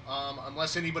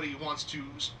 Unless anybody wants to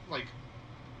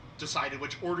decide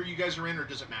which order you guys are in, or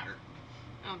does it matter?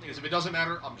 I don't think Because if it doesn't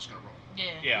matter, I'm just gonna roll.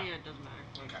 Yeah. Yeah. it doesn't matter.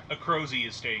 Okay. A Crozy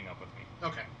is staying up with me.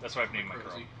 Okay. That's why I've named my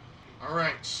crow. Crazy. All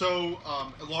right. So,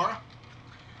 Laura,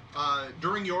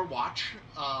 during your watch,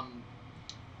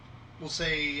 we'll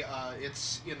say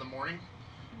it's in the morning.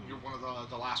 You're one of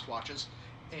the last watches,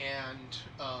 and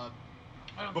I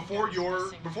don't think before I was your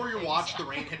missing things. watch, the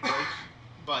rain had broke.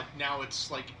 But now it's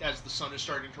like as the sun is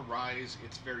starting to rise,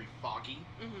 it's very foggy.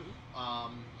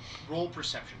 Mm-hmm. Roll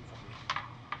perception for me.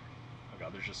 Oh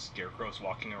god, there's just scarecrows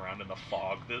walking around in the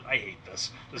fog. I hate this.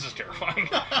 This is terrifying.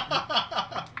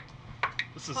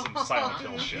 This is some Silent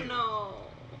Hill shit. No.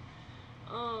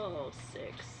 Oh, 6.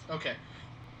 Okay.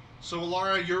 So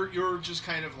Alara, you're just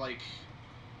kind of like,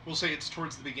 we'll say it's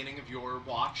towards the beginning of your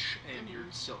watch, and you're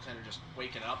still kind of just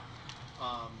waking up,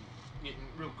 getting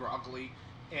real groggily,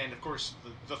 and of course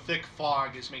the thick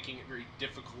fog is making it very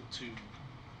difficult to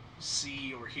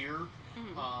see or hear.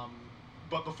 Mm-hmm.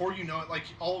 But before you know it, like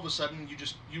all of a sudden you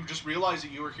just realize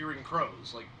that you are hearing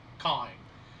crows like cawing,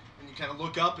 and you kind of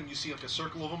look up and you see like a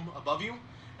circle of them above you,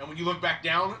 and when you look back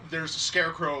down, there's a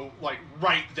scarecrow like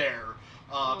right there.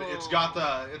 It's got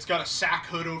a sack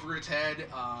hood over its head,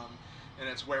 and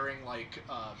it's wearing like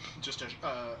just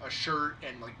a shirt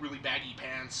and like really baggy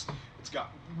pants. It's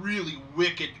got really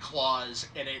wicked claws,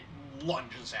 and it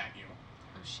lunges at you.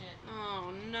 Oh shit.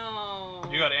 Oh no.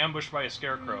 You got ambushed by a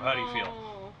scarecrow. How do you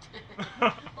feel?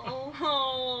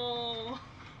 Oh.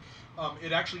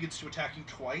 It actually gets to attack you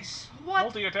twice, What?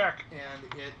 Multi-attack. and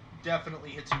it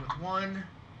definitely hits you with one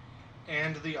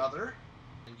and the other,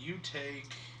 and you take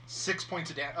 6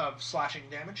 points of slashing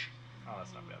damage, Oh,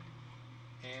 that's not bad.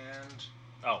 and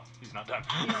Oh, he's not done.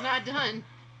 He's not done.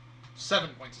 7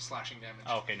 points of slashing damage.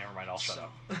 Oh, okay, never mind. I'll shut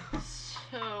up.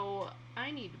 So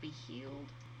I need to be healed.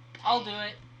 I'll do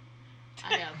it.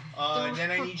 I have. And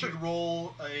then I need you to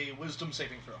roll a wisdom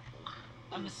saving throw.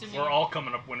 I'm assuming. We're all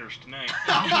coming up winners tonight.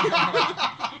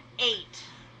 8.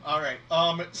 All right.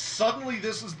 Suddenly,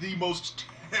 this is the most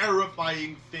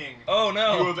terrifying thing Oh you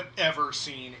no! have ever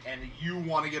seen, and you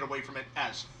want to get away from it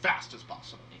as fast as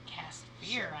possible. It cast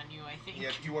fear on you, I think.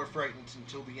 Yep, you are frightened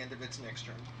until the end of its next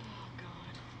turn. Oh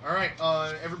god. All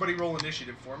right. Everybody, roll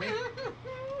initiative for me.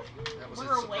 That was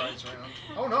We're a surprise awake. round.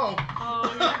 Oh no!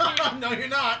 Oh, No, you're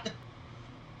not.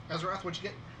 Azarath, what'd you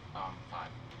get?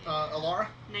 5. Alara,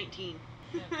 19.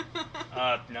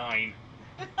 9.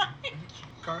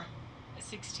 Kara.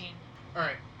 16. All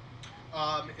right.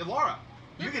 Ilara,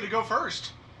 you get to go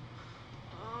first.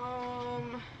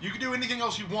 You can do anything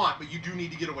else you want, but you do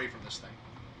need to get away from this thing.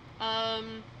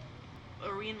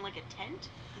 Are we in like a tent?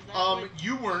 Is that what?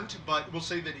 You weren't, but we'll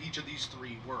say that each of these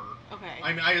three were. Okay.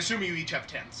 I mean, I assume you each have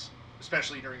tents,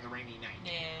 especially during the rainy night.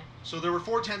 Yeah. So there were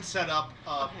 4 tents set up,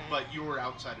 Okay. but you were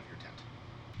outside of your tent.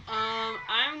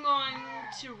 I'm going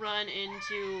to run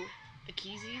into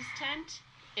Akizi's tent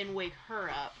and wake her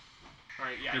up. All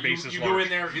right, yeah. Your base is you go large. in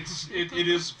there. It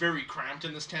is very cramped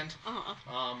in this tent,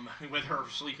 Uh-huh. with her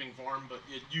sleeping form, but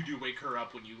you do wake her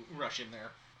up when you rush in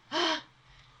there.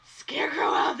 Scarecrow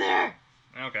out there!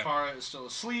 Okay. Kara is still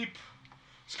asleep.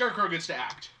 Scarecrow gets to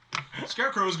act.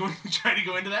 Scarecrow is going to try to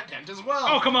go into that tent as well.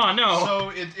 Oh, come on, no! So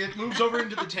it moves over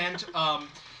into the tent.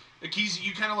 Akizi,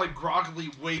 you kind of like groggily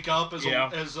wake up as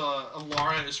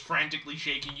Alara is frantically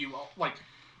shaking you, like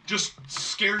just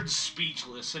scared,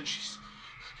 speechless, and she's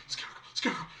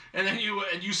Scarecrow. And then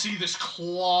you see this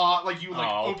claw, like you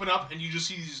open up and you just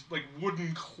see these like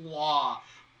wooden claw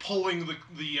pulling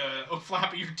the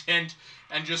flap of your tent,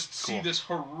 and just see Cool. this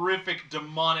horrific,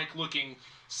 demonic-looking,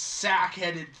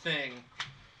 sack-headed thing.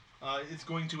 It's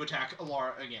going to attack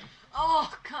Alara again.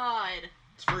 Oh god!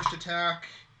 Its first attack,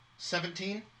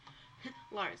 17,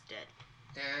 Lara's dead.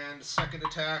 and second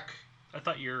attack, I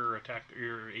thought your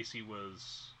AC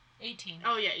was 18.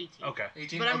 Oh yeah, 18. okay.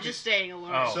 18. But I'm Okay. just saying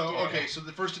Lara's Oh. So dead. okay, so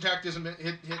the first attack doesn't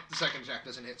hit. The second attack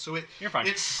doesn't hit. So You're fine.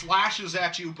 it slashes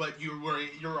at you, but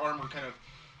your armor kind of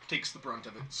takes the brunt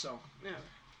of it. So No.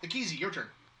 Akizi, your turn.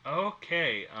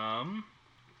 Okay,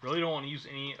 really don't want to use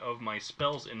any of my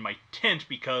spells in my tent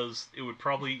because it would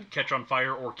probably catch on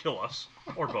fire or kill us,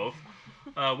 or both.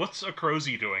 What's a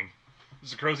Crozy doing?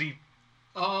 Is a Crozy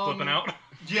flipping out?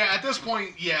 Yeah, at this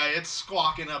point, yeah, it's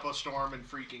squawking up a storm and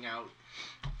freaking out.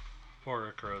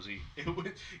 Poor Crozy.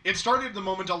 It started the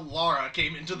moment Laura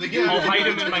came into the. I'll hide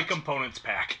him in my components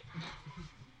pack.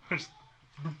 His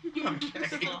little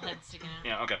head sticking out.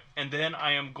 Yeah, okay. And then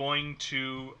I am going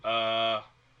to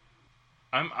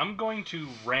I'm going to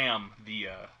ram the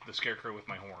scarecrow with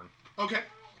my horn. Okay.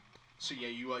 So yeah,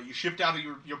 you shift out of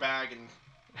your bag and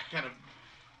kind of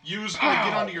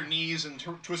get onto your knees and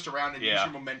twist around and use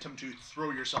your momentum to throw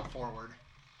yourself forward.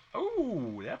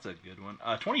 Oh, that's a good one.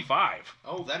 25.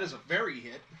 Oh, that is a very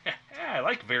hit. I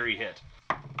like very hit.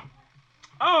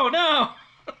 Oh no!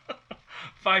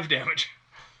 5 damage.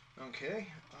 Okay.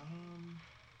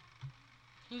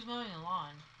 Who's mowing the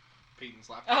lawn? Peyton's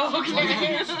laughing. Oh, okay.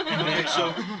 Okay,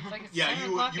 so It's like it's yeah, 7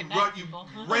 you o'clock at night, people.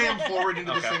 ram forward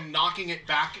into this Okay. thing, knocking it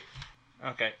back.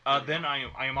 Okay. Then I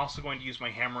am also going to use my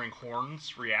hammering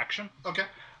horns reaction. Okay.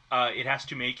 It has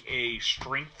to make a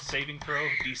strength saving throw,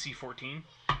 DC 14.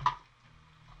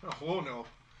 Oh no.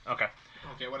 Okay.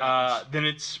 Okay, what happens? Then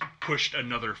it's pushed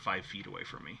another 5 feet away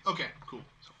from me. Okay, cool.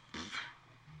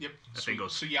 Yep. That thing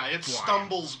goes So yeah, it flying.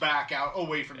 stumbles back out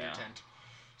away from your Yeah. tent.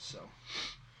 So,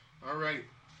 all right.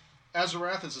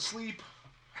 Azarath is asleep.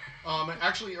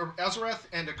 Actually, Azarath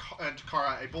and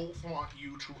Kara, I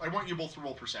want you both to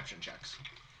roll perception checks.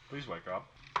 Please wake up.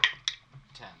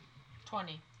 10.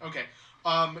 20. Okay.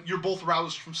 You're both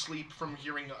roused from sleep from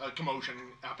hearing a commotion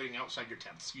happening outside your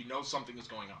tents. You know something is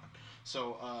going on.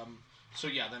 So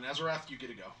yeah, then Azarath, you get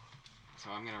to go. So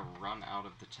I'm gonna run out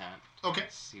of the tent. Okay.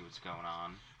 And see what's going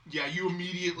on. Yeah, you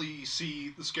immediately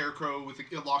see the Scarecrow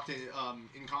locked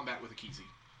in combat with Akizi.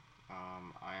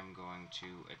 I am going to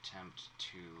attempt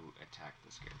to attack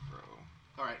the Scarecrow.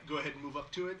 All right, go ahead and move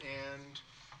up to it, and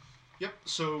yep.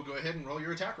 So go ahead and roll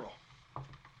your attack roll.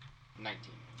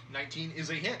 19. 19 is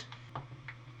a hit.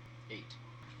 8.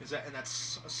 And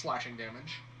that's slashing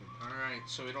damage. All right,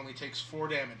 so it only takes 4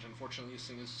 damage. Unfortunately, this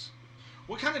thing is.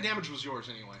 What kind of damage was yours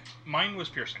anyway? Mine was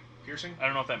piercing. Piercing? I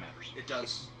don't know if that matters. It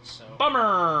does. So.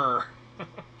 Bummer!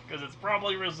 Because it's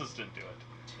probably resistant to it.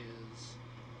 Tis.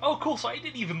 Oh, cool. So I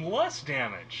did even less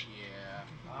damage. Yeah.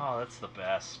 Oh, that's the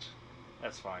best.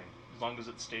 That's fine. As long as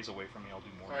it stays away from me, I'll do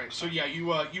more. All right, so yeah,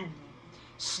 you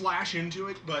slash into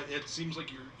it, but it seems like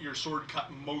your sword cut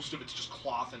most of it's just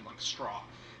cloth and like straw.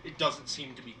 It doesn't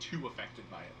seem to be too affected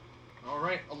by it. All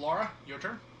right, Alara, your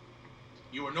turn.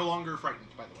 You are no longer frightened,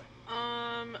 by the way.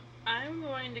 I'm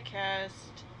going to cast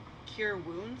Cure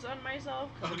Wounds on myself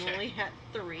because Okay. I'm only at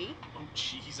 3. Oh,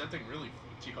 jeez, that thing really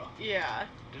fucked you up. Yeah.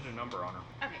 Did a number on her.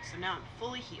 Okay, so now I'm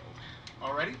fully healed.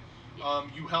 Alrighty. Yeah.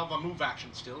 You have a move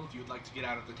action still if you would like to get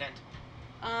out of the tent.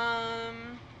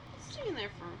 Stay in there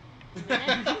for a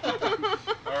minute.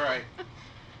 All right.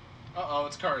 Uh-oh,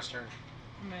 it's Kara's turn.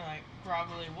 I'm like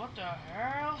groggily, what the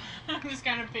hell? I'm just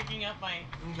kind of picking up my.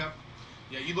 Okay.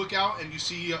 Yeah, you look out and you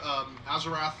see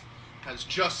Azarath has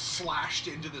just slashed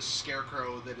into this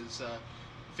scarecrow that is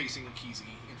facing Akizi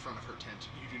in front of her tent.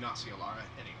 You do not see Alara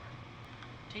anywhere.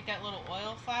 Take that little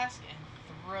oil flask and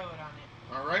throw it on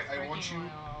it. All right, I Breaking want you. oil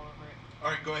all over it.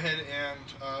 All right, go ahead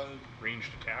and Ranged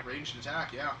attack. ranged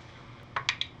attack. Yeah.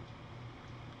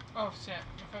 Oh shit!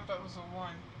 I thought that was a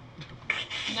 1.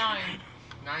 9.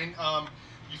 9.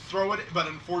 You throw it, but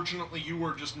unfortunately, you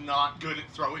were just not good at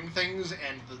throwing things,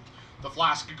 and the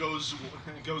flask goes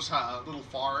a little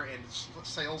far and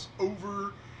sails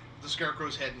over the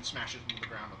scarecrow's head and smashes into the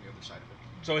ground on the other side of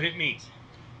it. So it hit me.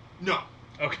 No,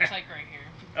 Okay. It's like right here.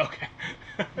 Okay.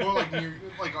 more like near,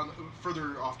 like on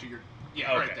further off to your Okay,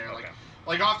 right there, okay.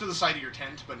 like off to the side of your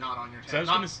tent, but not on your tent. So I was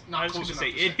not, gonna, not I was close gonna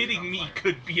enough say, to it set you hitting on me fire.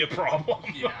 could be a problem.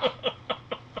 Yeah.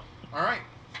 All right.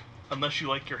 Unless you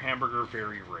like your hamburger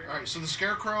very rare. All right, so the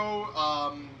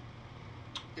scarecrow,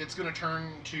 it's gonna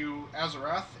turn to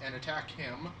Azarath and attack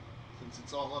him, since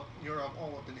it's all up. You're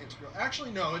all up in its grill.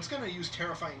 Actually, no, it's gonna use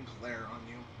terrifying glare on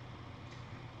you.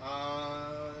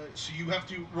 So you have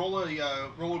to roll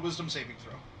a wisdom saving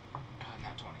throw.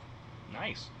 Not 20.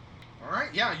 Nice. All right,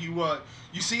 yeah,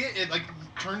 you see it. It like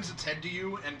turns its head to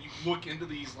you, and you look into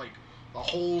these like the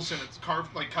holes, and it's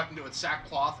carved like cut into its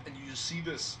sackcloth, and you just see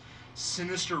this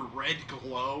sinister red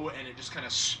glow, and it just kind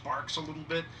of sparks a little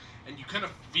bit, and you kind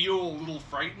of feel a little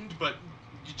frightened, but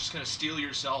you just kind of steel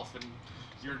yourself, and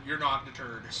you're not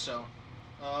deterred. So,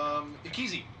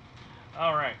 Akizi.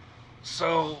 All right.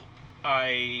 So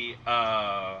I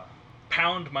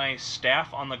pound my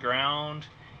staff on the ground,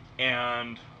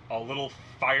 and a little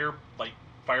fire like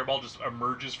fireball just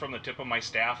emerges from the tip of my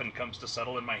staff and comes to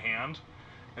settle in my hand,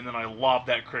 and then I lob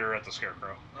that critter at the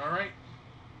scarecrow. All right.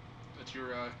 That's your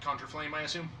contra flame, I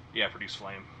assume, Yeah, produce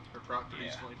flame. or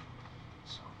produce Yeah. flame.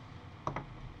 So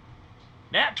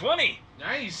Nat 20!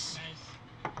 nice,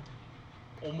 Nice.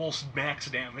 Almost max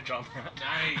damage on that.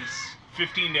 nice.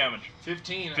 15 damage.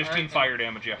 15. 15 all right, fire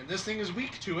damage, yeah. And this thing is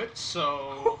weak to it,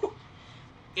 so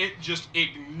it just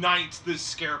ignites this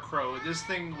scarecrow. This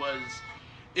thing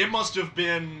it must have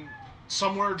been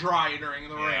somewhere dry during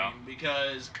the Yeah. rain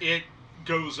because it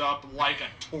goes up like a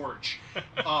torch.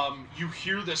 You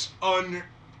hear this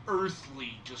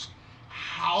unearthly, just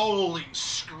howling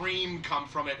scream come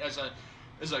from it as a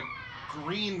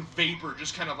green vapor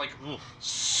just kind of like Oof.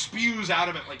 spews out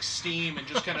of it like steam and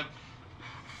just kind of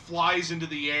flies into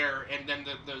the air, and then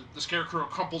the scarecrow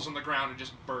crumples on the ground and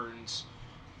just burns.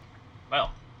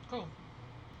 Well, Cool.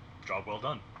 job well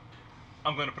done.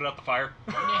 I'm going to put out the fire.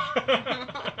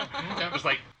 Okay. Just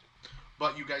like,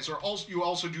 But you guys you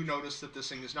also do notice that this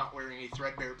thing is not wearing a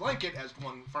threadbare blanket, as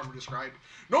one farmer described,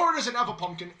 nor does it have a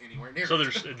pumpkin anywhere near so it.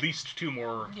 there's at least 2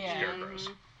 more Yeah. scarecrows.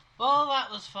 Well, that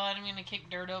was fun. I'm gonna kick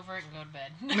dirt over it and go to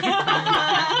bed.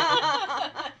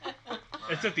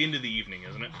 It's at the end of the evening,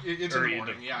 isn't it? It's Or in the end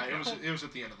morning. of- Yeah, it was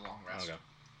at the end of the long rest. Okay.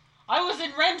 I was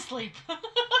in REM sleep.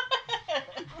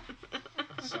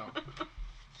 So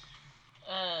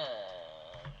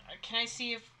Can I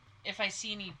see if I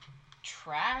see any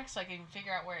tracks? I can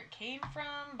figure out where it came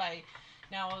from by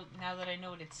now that I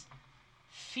know what its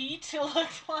feet look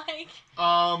like.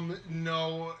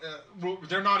 no, well,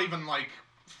 they're not even like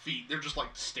feet. They're just like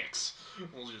sticks.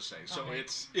 We'll just say. So Okay.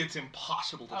 it's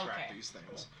impossible to track Okay. these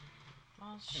things.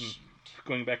 Oh shoot.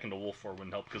 Going back into wolf form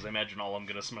wouldn't help because I imagine all I'm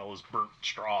going to smell is burnt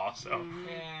straw, so. Mm-hmm.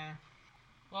 Yeah.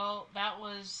 Well, that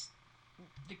was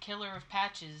the killer of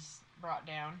Patches brought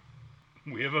down.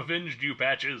 We have avenged you,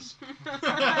 Patches.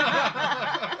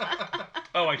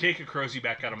 Oh, I take a Crozy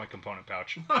back out of my component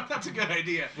pouch. That's a good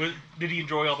idea. Did he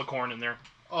enjoy all the corn in there?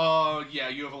 Yeah,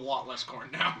 you have a lot less corn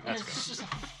now. That's It's just a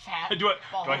fat Do I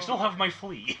ball. still have my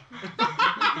flea?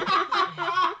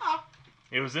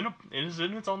 It is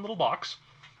in its own little box.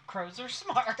 Crows are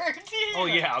smart. Oh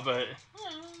yeah, but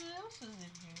What else is in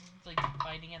here? It's like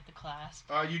biting at the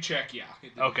clasp. You check, yeah.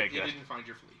 It didn't, Okay, It good. didn't find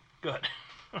your flea. good.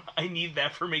 I need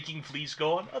that for making fleas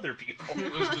go on other people.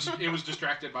 It was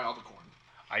distracted by all the corn.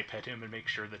 I pet him and make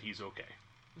sure that he's okay.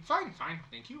 Fine,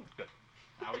 thank you. Good.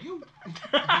 How are you?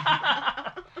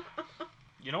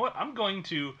 You know what? I'm going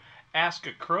to ask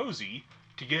a Crozy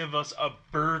to give us a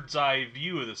bird's eye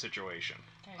view of the situation.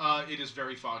 Okay. It is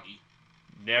very foggy.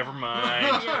 Never mind.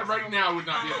 Right now would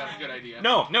not be a good idea.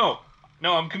 No,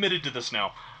 I'm committed to this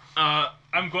now.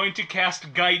 I'm going to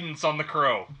cast guidance on the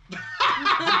crow.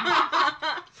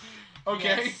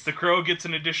 Okay. Yes. The crow gets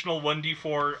an additional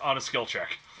 1d4 on a skill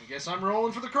check. I guess I'm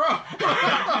rolling for the crow.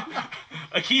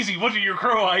 Akizi, what do your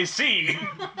crow eyes see?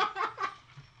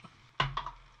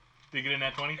 Did you get a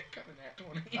nat 20? Got a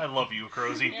nat 20. I love you,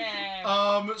 Crozy.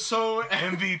 Yeah. So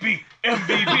MVP!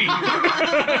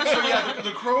 so yeah,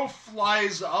 the crow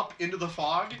flies up into the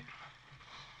fog,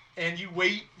 and you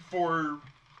wait for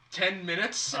 10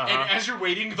 minutes, Uh-huh. and as you're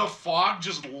waiting, the fog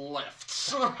just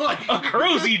lifts. Like, A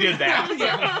Crozy did that!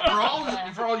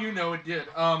 yeah, for all you know, it did.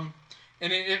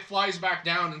 And it flies back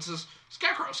down and says,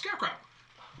 "Scarecrow, Scarecrow."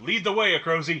 Lead the way, a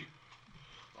Crozy.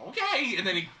 Okay, and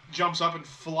then he jumps up and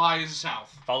flies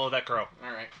south. Follow that crow.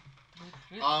 All right.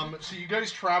 So you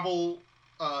guys travel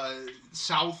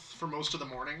south for most of the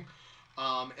morning,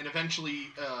 and eventually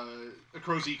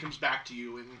Crozy comes back to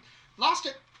you and lost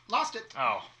it.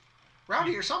 Oh, Around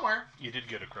here somewhere. you did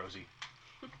get a Crozy.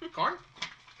 Corn.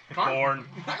 Corn.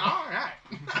 All right.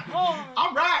 Oh.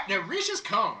 All right. Now Rish's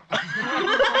corn.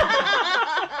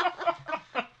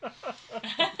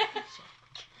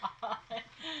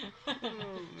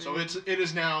 So it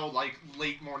is now like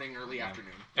late morning, early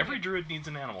afternoon. Every druid needs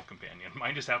an animal companion.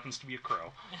 Mine just happens to be a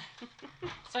crow.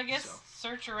 So I guess So.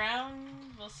 search around.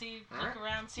 We'll see. All Look right.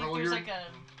 around. See Roll if there's your- like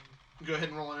a. Go ahead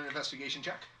and roll an investigation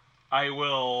check. I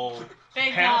will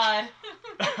Thank God.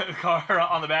 pat Kara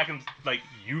on the back and like,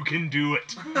 you can do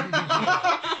it.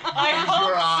 I Use hope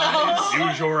your eyes. so.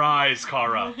 Use your eyes,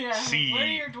 Kara. Yeah. See. What do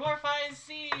your dwarf eyes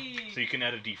see? So you can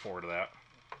add a d4 to that.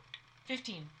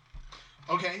 15.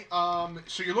 Okay,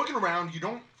 so you're looking around, you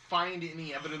don't find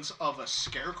any evidence of a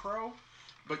scarecrow,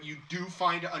 but you do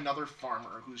find another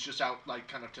farmer who's just out, like,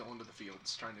 kind of tilling to the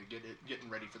fields, trying to getting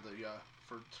ready for the,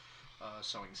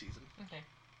 sowing season. Okay.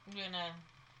 I'm gonna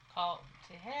call.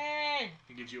 Say, hey,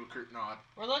 He gives you a curt nod.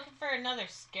 we're looking for another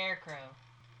scarecrow.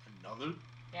 Another?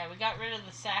 Yeah, we got rid of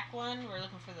the sack one. We're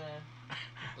looking for the.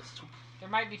 That's There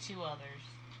might be 2 others.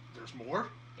 There's more?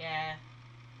 Yeah.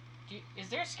 Is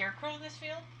there a scarecrow in this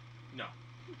field? No.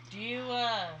 Do you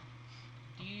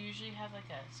usually have like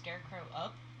a scarecrow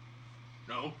up?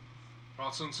 No.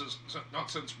 Not since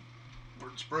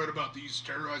word spread about these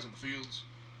terrorizing the fields.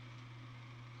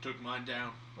 Took mine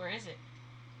down Where is it?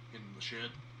 in the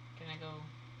shed. Can I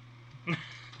go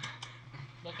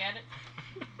look at it?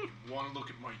 You want to look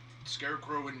at my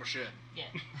scarecrow in my shed Yeah.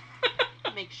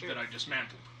 Make sure. that I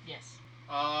dismantled. Yes.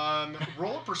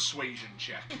 Roll a persuasion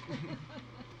check.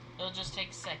 It'll just take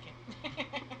a second.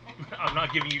 I'm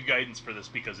not giving you guidance for this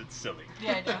because it's silly.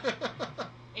 Yeah, I know.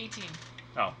 18.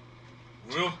 Oh.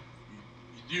 Well,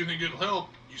 do you think it'll help?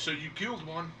 You said you killed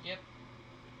one. Yep.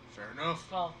 Fair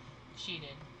enough. Well, she did.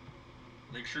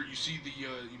 Make sure you see the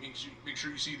make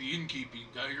sure you see the innkeep.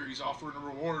 I hear he's offering a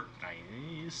reward.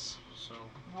 Nice. So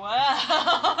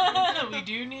Wow. We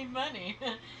do need money.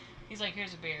 He's like,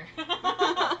 here's a beer.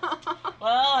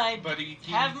 Well, I but he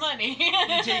have money.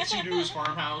 he takes you to his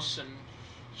farmhouse and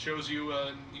shows you.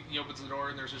 And he opens the door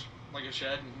and there's just like a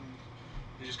shed and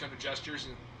he just kind of gestures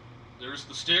and there's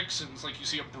the sticks and it's like you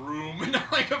see a broom and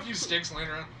like a few sticks laying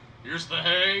around. Here's the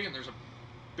hay and there's a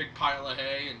big pile of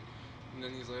hay and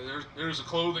then he's like, there's the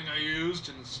clothing I used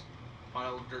and it's a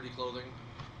pile of dirty clothing.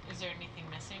 Is there anything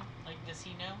missing? Like, does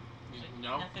he know? Like,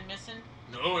 No. Nothing missing?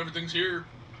 No, everything's here.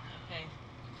 Okay.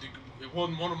 Think it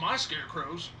wasn't one of my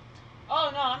scarecrows. Oh,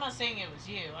 no, I'm not saying it was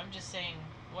you. I'm just saying,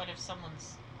 what if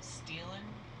someone's stealing?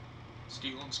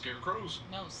 Stealing scarecrows?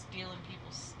 No, stealing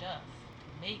people's stuff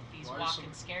to make these Why is walking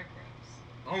some- scarecrows.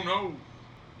 Oh no.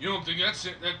 You don't think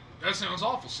that sounds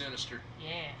awful sinister.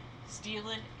 Yeah.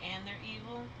 Stealing and they're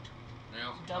evil?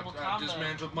 Well, Double I combo.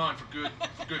 dismantled mine for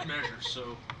good measure,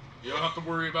 so you don't have to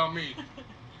worry about me.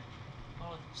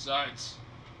 Oh, Besides,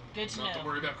 good to don't have to know.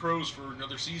 worry about crows for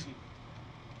another season.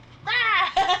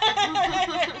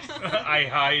 I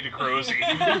hide Crosy.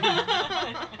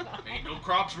 Ain't no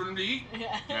crops for them to eat.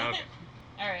 Yeah. Okay.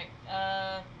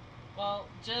 Alright, well,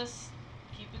 just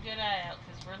keep a good eye out,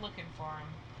 because we're looking for him.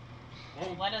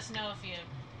 Oh, Let us know if you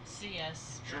see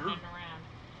us Sure. running around.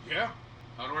 yeah.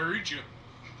 How do I reach you?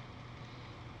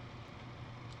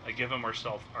 I give him our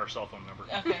cell phone number.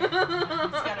 Okay. He's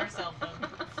got our cell phone.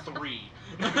 3.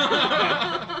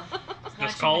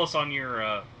 Just call us on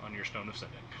your Stone of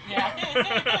Sending. Yeah.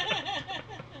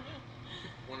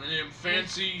 One of them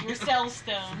fancy Your cell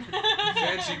stone.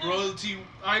 fancy royalty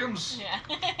items. Yeah.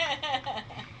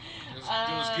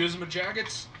 Those gizmo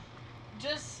jackets.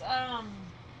 Just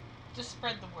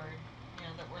spread the word,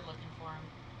 that we're looking for him.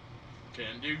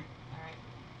 Can do. Alright.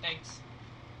 Thanks.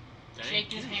 Thank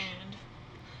Shake his you. hand.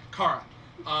 Kara,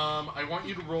 I want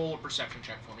you to roll a perception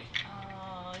check for me.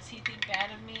 Oh, does he think bad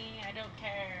of me? I don't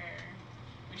care.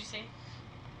 What'd you say?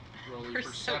 Roll a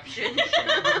Perception.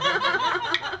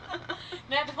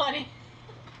 Nat 20.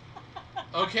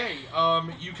 Okay,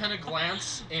 you kind of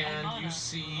glance I'm and on you a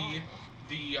see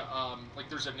the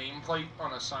there's a nameplate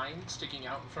on a sign sticking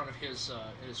out in front of his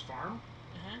farm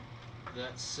Uh-huh.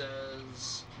 that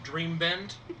says Dream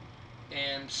Bend,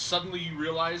 and suddenly you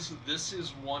realize this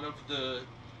is one of the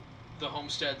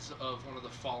homesteads of one of the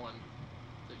fallen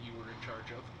that you were in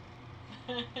charge of.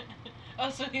 Oh,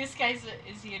 so this guy's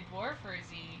is he a dwarf or is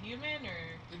he human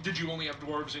or? Did you only have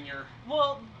dwarves in your?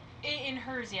 Well, in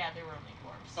hers, yeah, there were only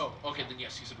dwarves. Oh, okay, then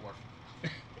yes, he's a dwarf.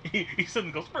 He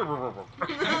suddenly goes "Brr, brr, brr,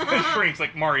 brr," and shrinks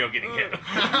like Mario getting hit.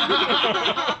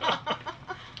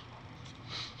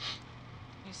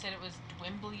 You said it was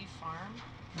Dwimbley Farm.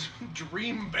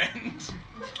 Dream Bend.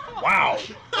 Wow.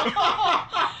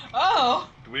 Oh.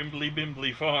 Dwimbly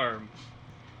Bimbly Farm,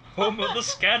 home of the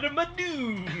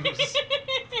Scadamadoos.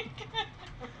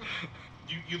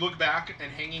 You look back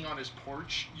and hanging on his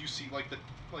porch, you see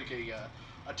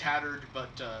a tattered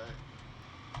but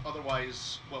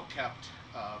otherwise well kept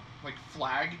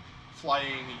flag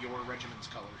flying your regiment's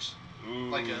colors,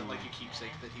 like a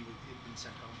keepsake that had been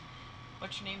sent home.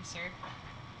 What's your name, sir?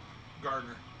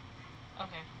 Gardner.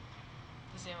 Okay.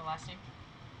 Does he have a last name?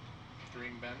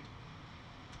 Dream Bend.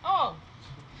 Oh.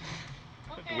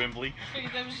 Okay. Dwimbly. I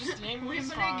figured that was just a name.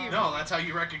 Wimbley. No, that's how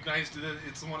you recognized that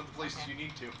it's one of the places Okay. you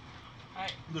need to.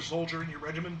 Alright. The soldier in your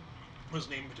regiment was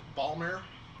named Balmer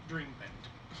Dream Bend.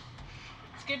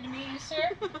 It's good to meet you, sir.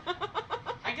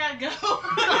 I gotta go.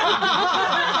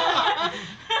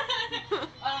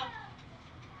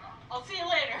 I'll see you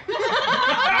later.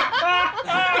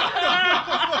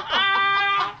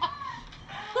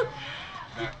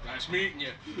 Nice meeting you.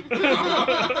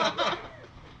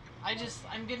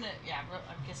 I'm gonna,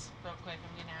 I guess real quick,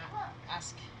 I'm gonna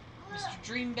ask Mr.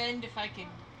 Dreambend if I could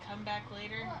come back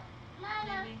later,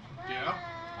 maybe? Yeah,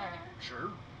 Alright, sure.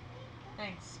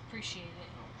 thanks, appreciate it.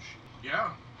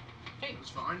 Yeah, Hey, that's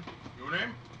fine. Your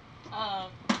name?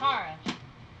 Kara.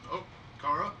 Oh,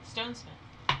 Kara. Stonesmith.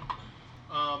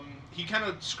 He kind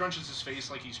of scrunches his face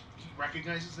like he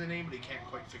recognizes the name, but he can't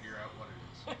quite figure out what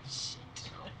it is. Shit. So.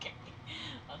 Okay.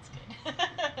 That's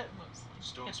good.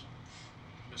 Mostly.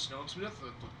 Miss Stonesmith, I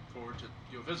look forward to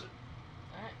your visit.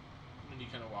 Alright. And then he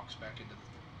kind of walks back into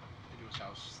his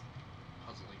house,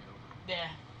 puzzling it over. Yeah.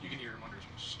 You can hear him under his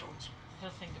Stonesmith. He'll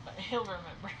think about it. He'll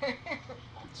remember.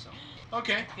 So.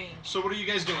 Okay. I think. So what are you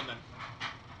guys doing then?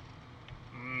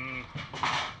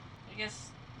 I guess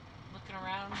looking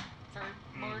around for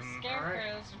more Mhm.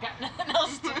 scarecrows. We've got nothing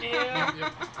else to do.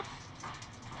 Yep.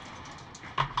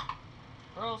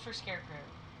 Roll for scarecrow.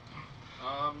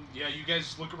 Yeah, you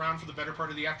guys look around for the better part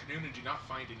of the afternoon and do not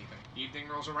find anything. Evening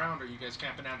rolls around. Are you guys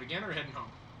camping out again or heading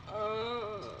home?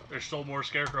 There's still more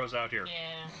scarecrows out here,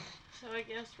 Yeah. So I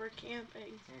guess we're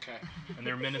camping. Okay. and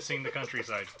they're menacing the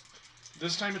countryside.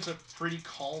 This time it's a pretty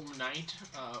calm night.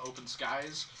 Open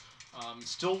skies.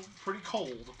 Still pretty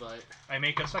cold, but I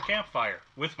make us a campfire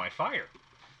with my fire.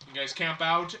 you guys camp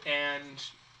out and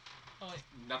Oh, wait.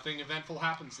 nothing eventful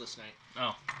happens this night.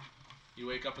 Oh, You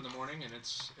wake up in the morning and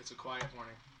it's a quiet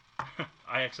morning.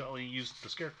 I accidentally used the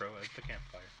scarecrow as the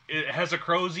campfire. Has a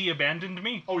crowsy abandoned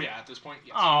me? Oh yeah, at this point,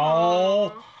 yes.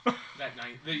 Oh. That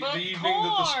night, the But evening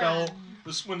that the spell,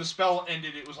 corn! when the spell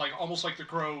ended, it was like almost like the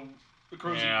crow's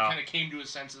Yeah. kind of came to his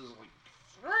senses, like,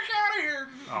 "We're out of here!"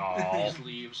 And Aw. he just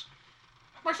leaves.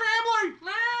 My family.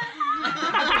 He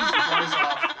flies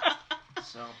off.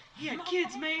 So, Yeah,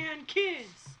 kids, man,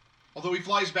 kids. although he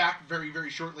flies back very,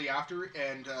 very shortly after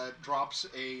and drops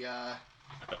a.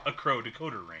 A crow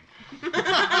decoder ring.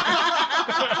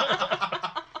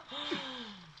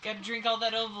 Gotta drink all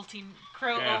that Ovaltine,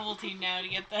 crow Yeah. Ovaltine now to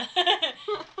get the.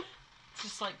 It's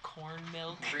just like corn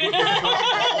milk. Drink your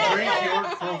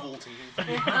Crovaltine.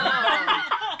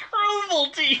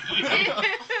 Crovaltine!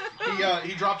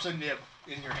 He drops a nib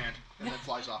in your hand and then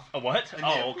flies off. A what? A nib.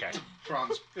 Oh, okay. It's a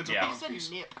bronze. It's a Yeah. bronze piece.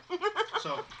 nip.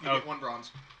 So you Oh. get one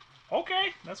bronze.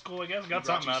 Okay, that's cool, I guess. Got He brought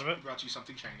something you- out of it. he brought you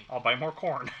something shiny. I'll buy more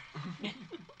corn.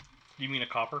 You mean a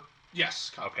copper?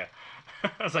 Yes. Copper. Okay.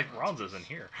 I was like, bronze isn't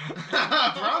here.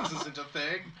 Bronze isn't a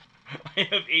thing. I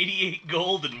have 88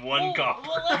 gold and one well, copper.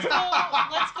 Well,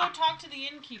 let's go talk to the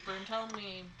innkeeper and tell him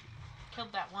we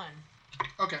killed that one.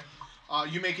 Okay.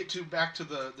 You make it back to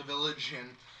the village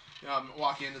and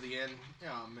walk into the inn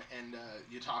and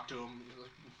you talk to him. You're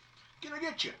like, "Can I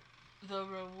get you? The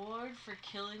reward for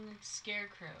killing a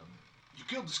scarecrow. You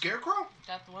killed the scarecrow?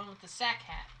 Got the one with the sack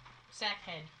head.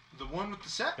 The one with the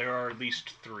set? There are at least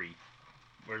 3.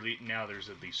 Or now there's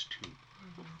at least 2.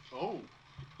 Oh.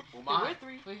 Oh There my. were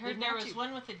 3. We heard There's there now was 2.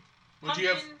 one with a Would pumpkin.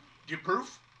 you have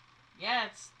proof? Yeah,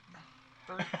 it's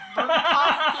burnt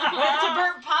pile. It's a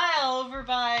burnt pile over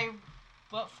by.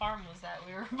 What farm was that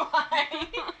we were by?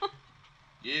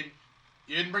 You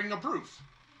didn't bring no proof.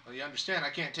 Well, you understand, I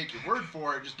can't take your word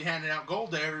for it, just handing out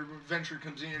gold to every adventurer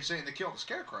comes in here saying they killed the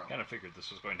scarecrow. Kind of figured this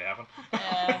was going to happen.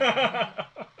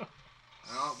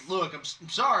 Look, I'm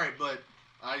sorry, but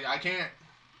I can't.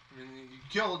 I mean,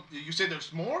 you said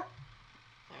there's more?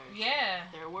 Yeah.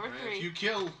 There were If 3. you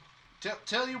kill,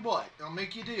 tell you what, I'll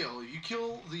make you a deal. If you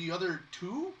kill the other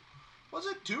 2, was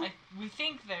it 2? We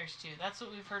think there's 2. That's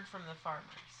what we've heard from the farmers.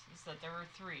 Is that there were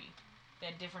 3. They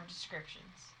had different descriptions.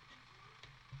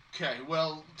 Okay,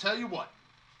 well, tell you what.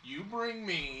 You bring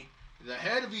me the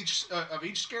head of each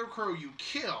scarecrow you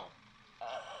kill.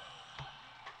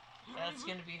 That's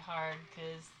gonna be hard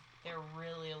because they're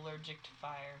really allergic to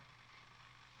fire.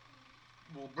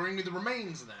 Well, bring me the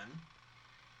remains then.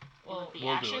 Well, the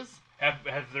We'll do it. ashes.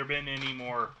 Have there been any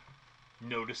more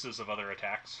notices of other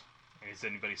attacks? Has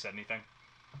anybody said anything?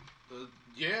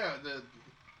 Yeah, there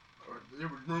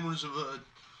were rumors of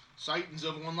sightings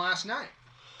of one last night.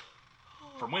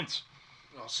 From whence?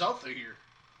 Well, south of here.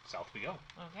 South we go.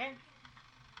 okay.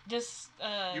 Just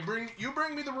You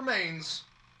bring me the remains,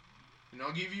 and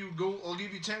I'll give you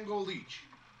 10 gold each.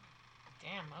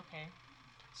 Damn. Okay.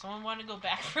 Someone want to go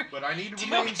back for But I need the to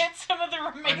remains. get some of the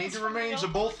remains. I need the from remains the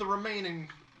of both the remaining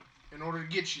in order to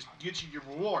get you your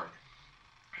reward.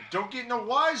 Don't get no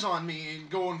wise on me and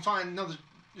go and find another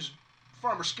just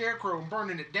farmer scarecrow and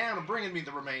burning it down and bringing me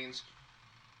the remains.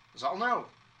 'Cause I'll know.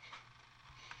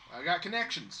 I got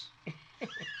connections.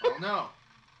 I'll know.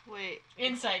 Wait.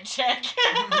 Insight check.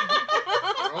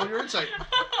 Roll your insight.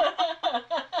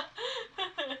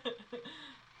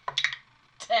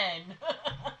 10.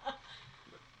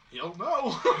 He'll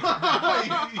know.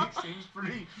 he seems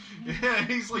pretty. Yeah,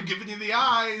 he's like giving you the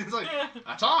eye. He's like,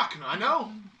 I talk. I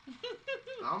know.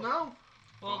 I'll know.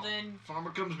 Well then.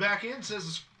 Farmer comes back in,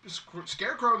 says the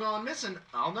scarecrow gone missing.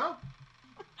 I'll know.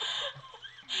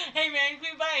 Hey man, can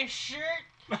we buy a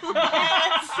shirt?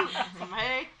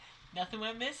 Hey. Nothing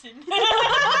went missing.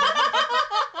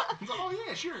 Oh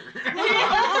yeah, sure.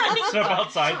 Step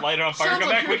outside, light it on fire, Sounds come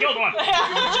like back, we you're- killed one!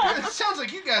 It sounds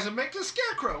like you guys are making a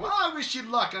scarecrow. Well, I wish you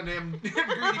luck on them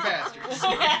greedy bastards.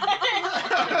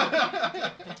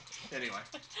 Anyway,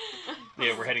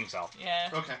 Yeah, we're heading south. Yeah.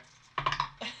 okay.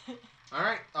 All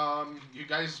right. You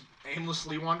guys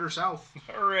aimlessly wander south.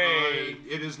 Hooray!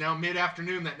 It is now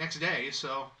mid-afternoon that next day,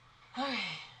 so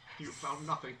you found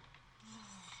nothing.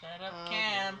 Set up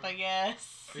camp, I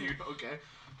guess. Are you okay?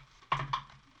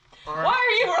 Why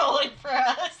are you rolling for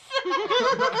us?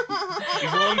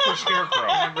 He's rolling for Scarecrow.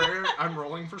 I'm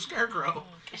rolling for Scarecrow.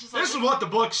 It's just like This is what the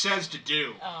book says to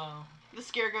do. Oh. the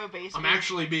scarecrow base. I'm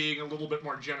actually being a little bit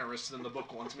more generous than the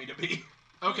book wants me to be.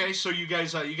 Okay, so you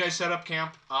guys set up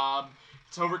camp.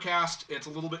 It's overcast. It's a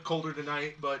little bit colder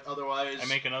tonight, but otherwise. I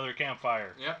make another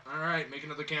campfire. Yep. All right. Make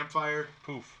another campfire.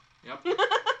 Poof. Yep.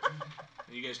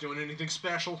 Are you guys doing anything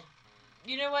special?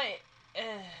 You know what?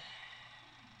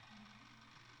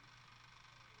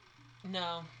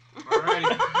 No. Alrighty.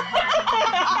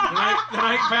 the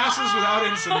night passes without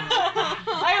incident.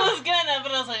 I was gonna,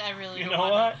 but I was like, I really You don't know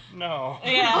wanna. what? No.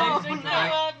 Yeah, I was Oh, like, no.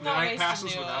 The not night wasting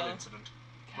passes the without oil. incident.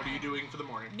 What are you doing for the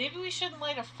morning? Maybe we shouldn't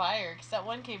light a fire, because that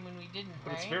one came when we didn't,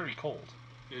 But right? it's very cold.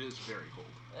 It is very cold.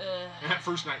 Ugh. And that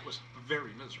first night was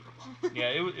very miserable. Yeah,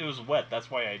 it was wet. That's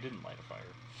why I didn't light a fire.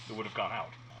 It would have gone out.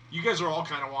 You guys are all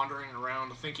kind of wandering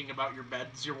around, thinking about your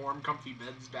beds, your warm, comfy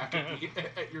beds back at,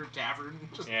 at your tavern.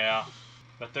 Just... Yeah.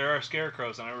 But there are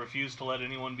scarecrows, and I refuse to let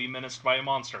anyone be menaced by a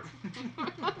monster.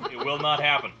 It will not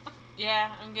happen.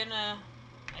 Yeah, I'm gonna.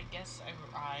 I guess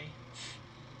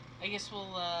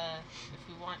we'll, if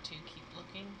we want to, keep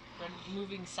looking. Run,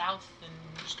 moving south and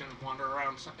Just gonna wander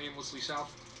around aimlessly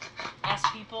south.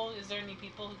 ask people. Is there any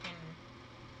people who can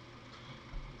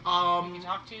we can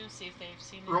talk to? See if they've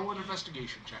seen it. Roll an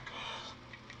investigation check.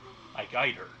 I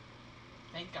guide her.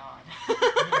 Thank God.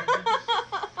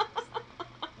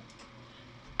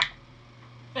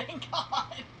 Thank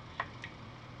God.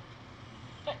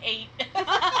 8.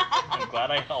 I'm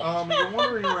glad I helped. You're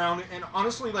wandering around, and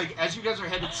honestly, like, as you guys are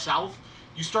headed south,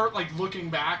 you start, like, looking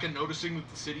back and noticing that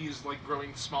the city is, like,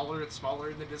 growing smaller and smaller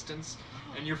in the distance,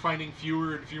 and you're finding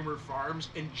fewer and fewer farms,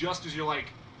 and just as you're like,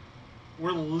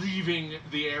 we're leaving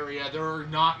the area, there are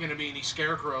not going to be any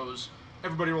scarecrows,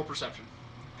 everybody roll perception.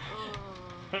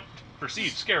 Proceed,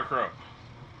 Scarecrow.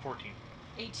 14.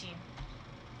 18.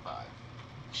 5.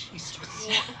 Jesus.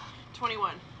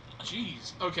 21.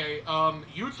 Jeez. Okay,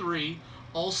 you three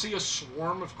all see a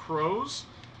swarm of crows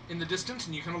in the distance,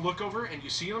 and you kind of look over, and you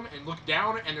see them, and look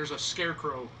down, and there's a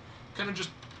scarecrow kind of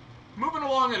just moving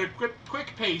along at a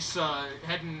quick pace,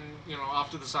 heading,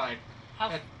 off to the side. How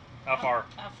How far?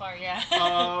 How far? Yeah.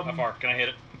 How far? Can I hit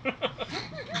it?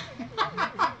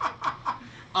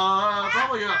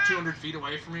 Probably about 200 feet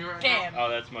away from you right Damn. Oh,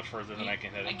 that's much further than I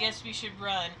can hit I it. guess we should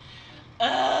run.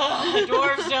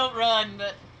 Dwarves don't run,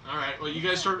 but. now. Alright, well, you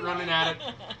guys start running at it,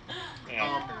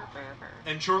 Yeah.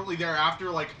 and shortly thereafter,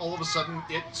 like, all of a sudden,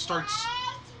 it starts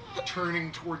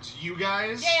turning towards you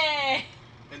guys, Yay!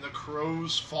 and the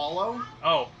crows follow.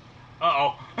 Oh.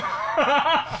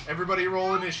 Uh-oh. Everybody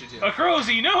roll initiative. A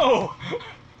crowsy, no!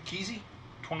 Keezy?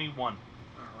 21.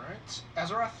 Alright.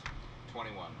 Azeroth?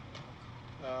 21.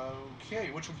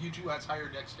 Okay, which of you two has higher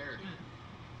dexterity?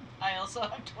 I also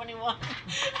have 21.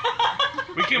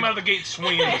 We came out of the gate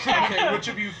swinging. Okay, which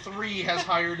of you three has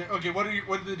higher... Okay, what are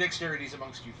the dexterities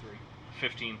amongst you three?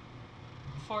 15.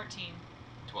 14.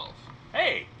 12.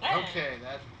 Hey! Okay,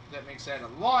 that makes that a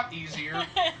lot easier.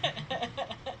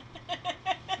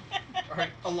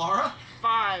 Alright, Alara?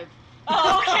 5.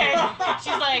 Oh, okay.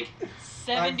 She's like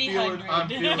 70, I'm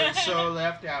feeling so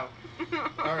left out.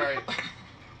 Alright,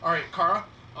 Kara.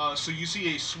 So you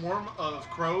see a swarm of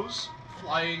crows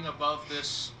flying above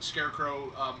this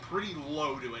scarecrow, pretty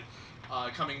low to it,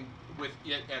 coming with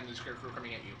it and the scarecrow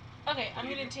coming at you. Okay, I'm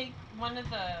gonna take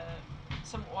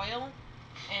some oil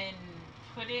and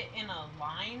put it in a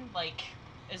line, like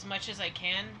as much as I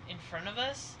can in front of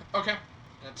us. Okay.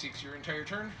 That takes your entire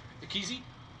turn. Akizi?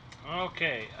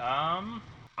 Okay, I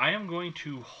am going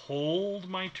to hold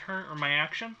my turn, or my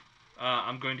action.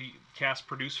 I'm going to cast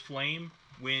Produce Flame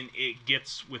when it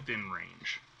gets within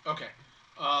range. Okay.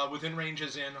 Within range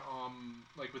as in,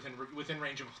 like within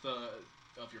range of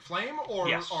your flame, or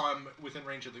Yes. within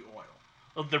range of the oil?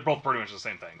 Well, they're both pretty much the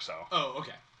same thing, so. Oh,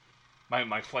 okay.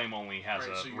 My flame only has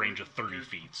Right, so a you're- range of 30 you're-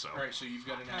 feet, so. Alright, so you've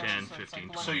got an Oh, action. 10, so it's 15,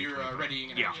 like 20, So you're 25.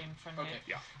 readying an Yeah. action. In front of Okay. it.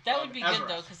 Yeah. That would be good Azeroth.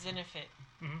 though, because then if it.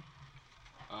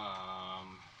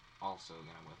 Also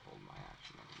gonna withhold my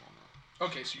action at the moment.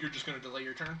 Okay, so you're just going to delay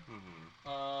your turn? Mm-hmm.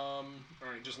 All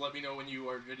right, just let me know when you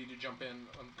are ready to jump in,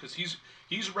 because he's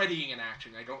readying an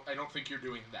action. I don't think you're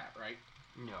doing that, right?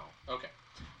 No. Okay.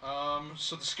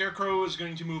 So the Scarecrow is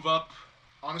going to move up.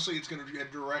 Honestly, it's going to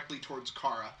head directly towards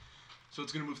Kara. So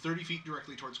it's going to move 30 feet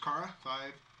directly towards Kara.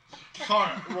 5.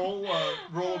 Kara, roll a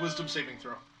wisdom saving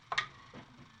throw.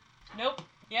 Nope.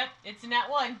 Yep, it's a nat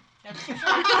 1. That's for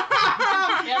sure.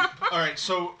 Yep. All right,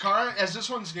 so Kara, as this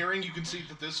one's nearing, you can see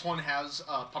that this one has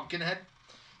a pumpkin head.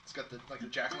 It's got the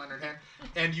jack-o'-lantern head,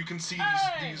 and you can see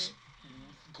these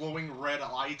glowing red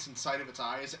lights inside of its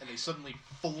eyes, and they suddenly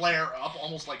flare up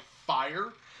almost like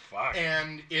fire. Fuck.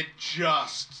 And it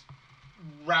just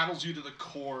rattles you to the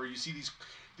core. You see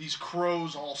these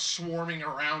crows all swarming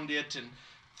around it and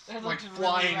It like looks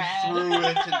flying really through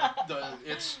red. it, and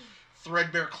its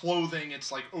threadbare clothing,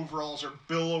 its like overalls are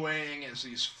billowing as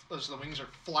the wings are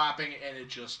flapping, and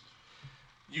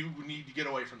you need to get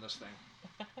away from this thing.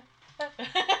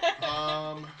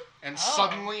 And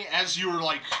suddenly, as you're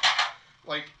like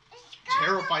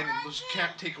terrified and just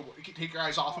can't take your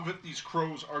eyes off of it, these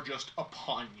crows are just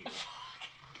upon you.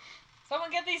 Someone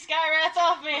get these sky rats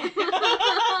off me!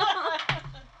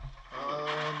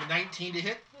 19 to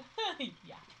hit.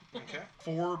 Yeah. Okay.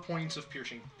 4 points of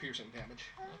piercing damage.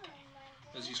 Okay.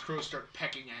 As these crows start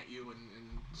pecking at you and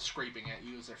scraping at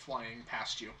you as they're flying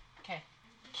past you. Okay.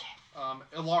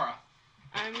 Ilara.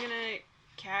 I'm gonna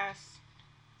cast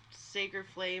Sacred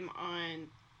Flame on.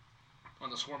 On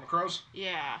the swarm of crows?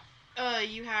 Yeah.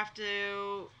 You have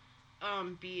to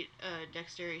beat a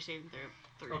Dexterity saving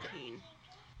throw 13.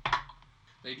 Okay.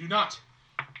 They do not.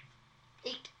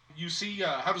 8. You see,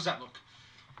 how does that look?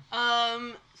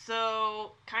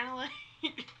 So kind of like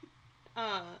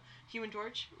Human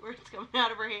Torch, where it's coming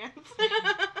out of her hands,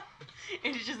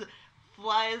 and it just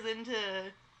flies into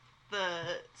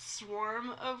the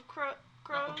swarm of crows.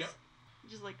 Okay.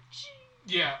 Just like.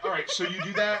 Yeah, alright, so you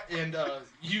do that, and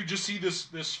you just see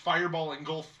this fireball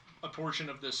engulf a portion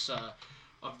of this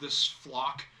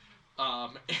flock,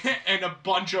 and a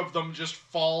bunch of them just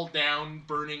fall down,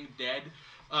 burning dead.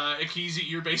 Akizi,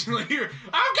 you're basically here.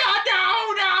 Oh God, no!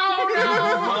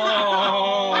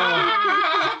 Oh.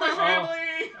 Ah, my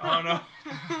family! Oh no.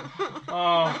 My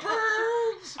Oh.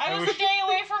 birds! I was wish- a day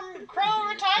away from crow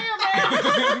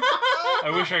retirement! I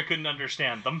wish I couldn't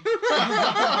understand them.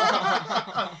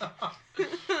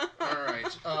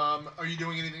 Alright, are you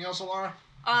doing anything else, Alara?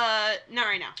 Not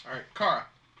right now. Alright, Kara.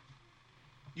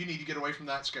 You need to get away from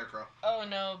that scarecrow. Oh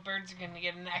no, birds are gonna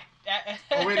get an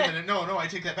Oh, wait a minute. No, I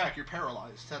take that back. You're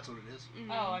paralyzed. That's what it is. Mhm.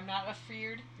 Oh, I'm not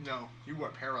afeared? No, you are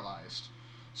paralyzed.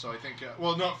 So I think,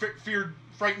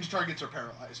 frightened targets are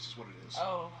paralyzed is what it is.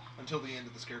 Oh. Until the end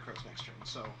of the scarecrow's next turn.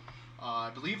 So, I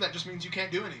believe that just means you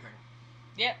can't do anything.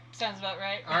 Yep, sounds about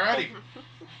right. Alrighty.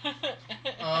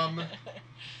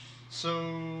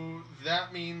 So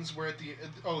that means we're at the.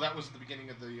 That was at the beginning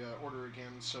of the order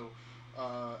again. So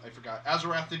I forgot.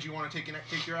 Azarath, did you want to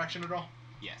take your action at all?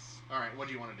 Yes. All right. What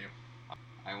do you want to do?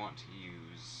 I want to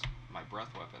use my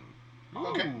breath weapon,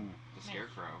 Okay. Ooh. the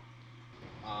Scarecrow.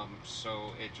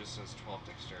 So it just says 12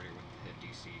 dexterity with the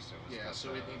hit DC. So it's Yeah. got So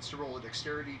the- it needs to roll a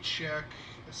dexterity check,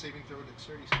 a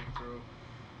dexterity saving throw.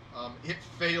 It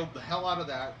failed the hell out of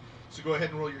that. So go ahead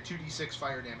and roll your 2d6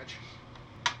 fire damage.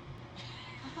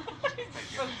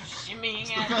 So shimmying It's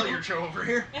the at failure show over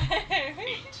here.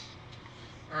 8.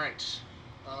 All right.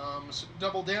 So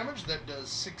double damage. That does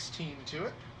 16 to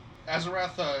it.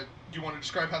 Azarath, do you want to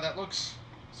describe how that looks?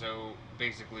 So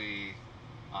basically,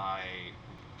 I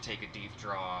take a deep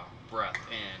breath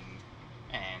in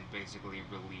and basically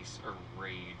release a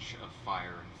rage of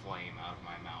fire and flame out of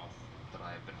my mouth that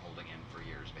I've been holding in for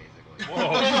years, basically.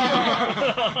 Whoa.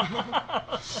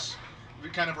 We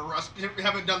kind of we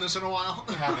haven't done this in a while.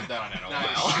 Haven't done it in a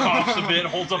Nice. while. Coughs a bit,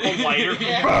 holds up a lighter.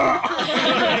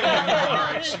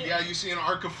 Alright, so yeah, you see an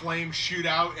arc of flame shoot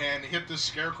out and hit the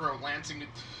scarecrow, lancing it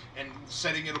and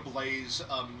setting it ablaze.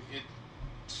 It's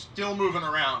still moving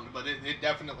around, but it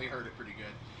definitely hurt it pretty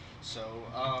good. So,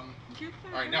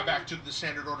 alright, now back to the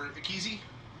standard order. Akizi?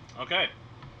 Okay.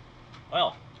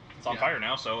 Well, it's on Yeah. fire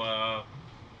now, so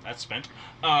that's spent.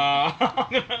 I'm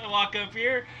gonna walk up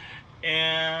here,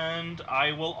 and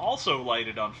I will also light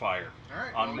it on fire.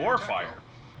 Alright. On roll more your attack fire.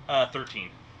 roll. 13.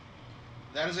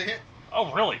 That is a hit.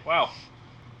 Oh, really? Wow.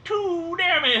 2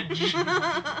 damage.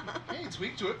 Hey, it's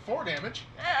weak to it. 4 damage.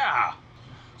 Yeah.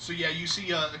 So yeah, you see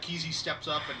Akizi steps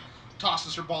up and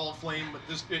tosses her ball of flame, but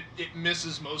it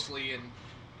misses mostly and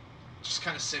just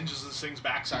kind of singes this thing's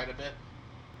backside a bit.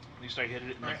 At least I hit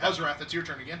it in the Alright, Azarath, it's your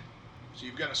turn again. So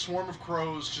you've got a swarm of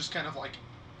crows just kind of like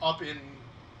up in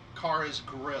Kara's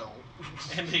grill,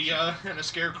 and a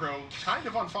scarecrow kind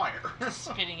of on fire.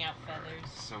 Spitting out feathers.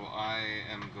 So I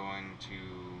am going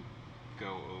to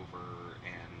go over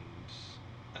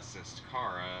and assist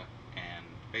Kara and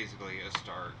basically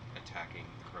start attacking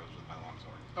the crows with my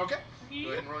longsword. Okay.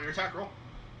 Go ahead and roll your attack roll.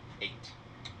 8.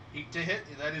 8 to hit.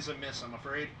 That is a miss, I'm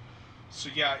afraid. So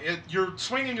yeah, you're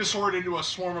swinging a sword into a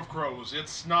swarm of crows.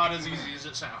 It's not as easy as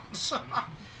it sounds.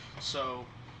 So,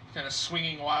 kind of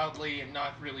swinging wildly and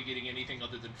not really getting anything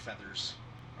other than feathers.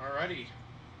 Alrighty.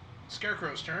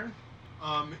 Scarecrow's turn.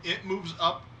 It moves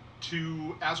up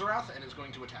to Azarath and is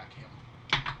going to attack him.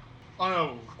 Oh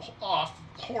no, off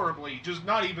horribly. Just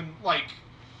not even, like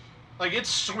it's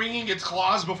swinging its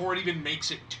claws before it even makes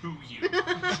it to you.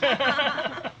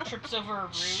 Trips over a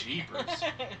root. Jeepers.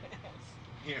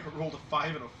 Yeah, rolled a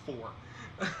 5 and a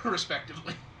 4,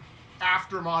 respectively,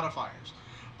 after modifiers.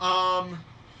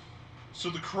 So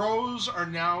the crows are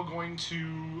now going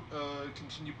to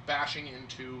continue bashing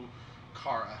into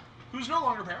Kara, who's no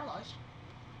longer paralyzed.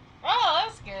 Oh,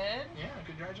 that's good. Yeah,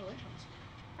 congratulations.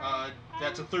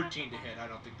 That's a 13 to hit. I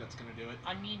don't think that's going to do it.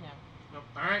 On me, no. Nope.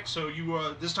 All right, so you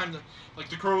this time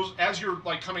the crows, as you're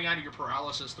coming out of your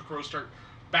paralysis, the crows start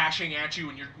bashing at you,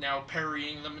 and you're now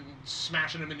parrying them and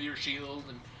smashing them into your shield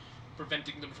and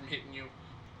preventing them from hitting you.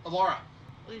 Alara.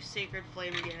 Loose Sacred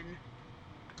Flame again.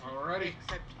 Alrighty.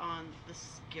 Except on the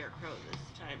Scarecrow this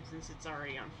time, since it's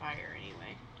already on fire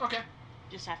anyway. Okay.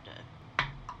 Just have to...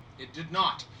 It did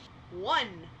not. 1!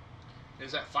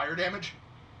 Is that fire damage?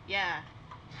 Yeah.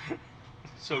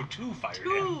 So 2 fire 2!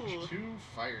 damage. 2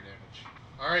 fire damage.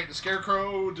 Alright, the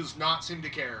Scarecrow does not seem to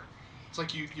care. It's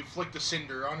like you flicked a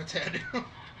cinder on its head.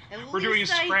 At We're doing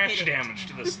least I scratch hit it. damage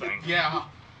to this thing. Yeah.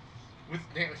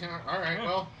 Alright,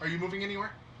 well, are you moving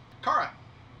anywhere? Kara,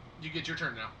 you get your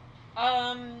turn now.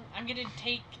 I'm gonna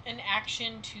take an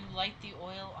action to light the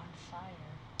oil on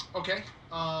fire. Okay.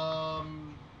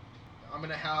 I'm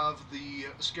gonna have the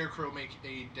Scarecrow make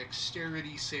a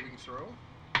dexterity saving throw.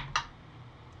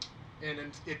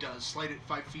 And it does. Slide it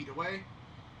 5 feet away.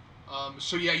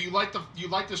 So yeah, you light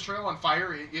this trail on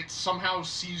fire. It somehow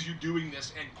sees you doing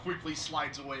this and quickly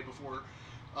slides away before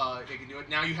it can do it.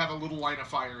 Now you have a little line of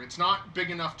fire. It's not big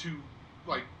enough to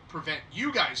prevent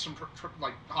you guys from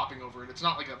hopping over it. It's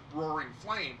not like a roaring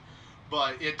flame,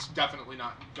 but it's definitely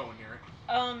not going near it.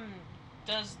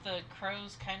 Does the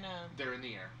crows kind of? They're in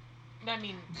the air. I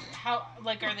mean, how?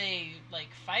 Are they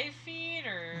 5 feet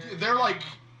or? They're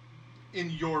in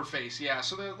your face, yeah.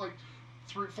 So they're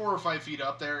 4 or 5 feet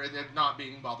up there, and they're not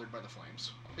being bothered by the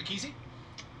flames. Akisi?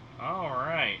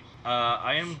 Alright.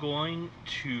 I am going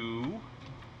to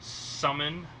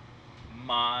summon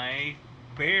my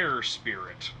bear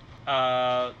spirit.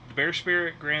 The bear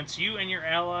spirit grants you and your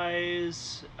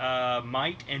allies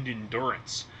might and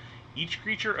endurance. Each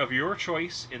creature of your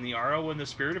choice in the aura when the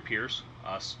spirit appears,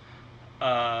 us,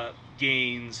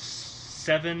 gains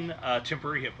 7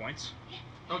 temporary hit points.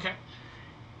 Okay.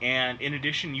 And in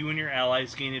addition, you and your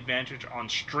allies gain advantage on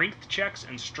strength checks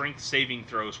and strength saving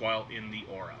throws while in the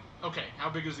aura. Okay,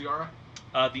 how big is the aura?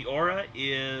 The aura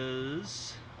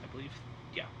is, I believe,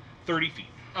 30 feet.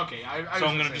 Okay, So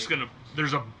I'm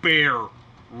there's a bear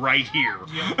right here.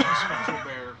 Yeah, a spectral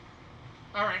bear.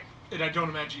 Alright, and I don't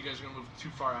imagine you guys are going to move too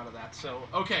far out of that. So,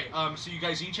 okay, so you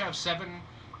guys each have 7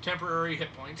 temporary hit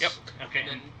points. Yep. Okay. And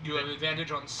then you have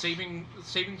advantage on saving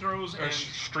throws Or and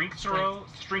strength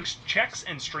checks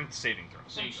and strength saving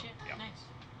throws. There Oh you go. shit! Yeah. Nice.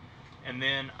 And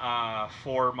then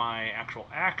for my actual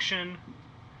action,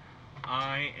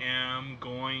 I am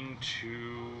going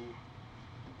to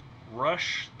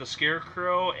rush the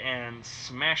Scarecrow and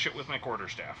smash it with my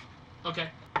quarterstaff. Okay,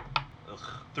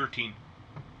 13.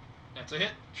 that's a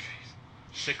hit.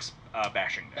 6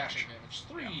 bashing damage. Bashing damage.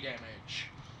 3 damage.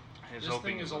 I was This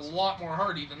hoping thing is it a was- lot more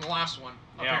hardy than the last one,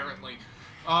 Yeah. apparently.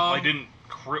 I didn't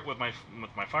crit with my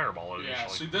fireball initially. Yeah,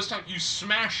 so this time you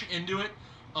smash into it.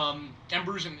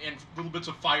 Embers and little bits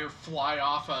of fire fly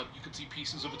off. You can see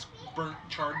pieces of its burnt,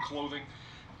 charred clothing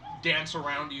dance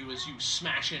around you as you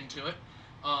smash into it.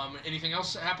 Anything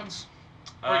else that happens?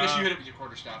 Or I guess you hit it with your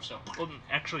quarterstaff, so. Well,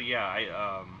 actually,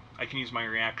 yeah. I can use my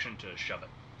reaction to shove it.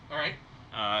 All right.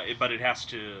 But it has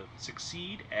to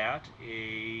succeed at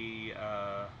a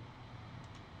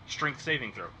strength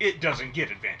saving throw. It doesn't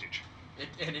get advantage.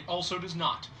 And it also does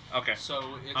not. Okay.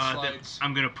 So it Then slides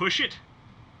I'm gonna push it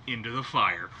into the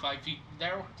fire. 5 feet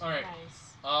there. All right.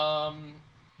 Nice.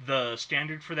 The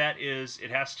standard for that is it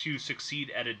has to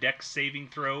succeed at a dex saving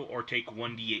throw or take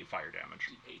 1d8 fire damage.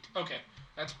 8. Okay,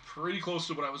 that's pretty close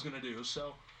to what I was gonna do.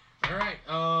 So, all right.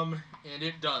 And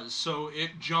it does. So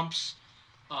it jumps.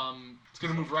 It's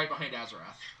gonna move right behind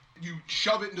Azarath. You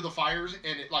shove it into the fires,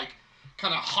 and it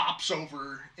kind of hops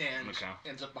over and Okay.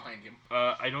 ends up behind him.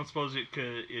 I don't suppose it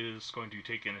is going to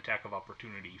take an attack of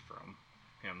opportunity from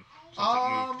him since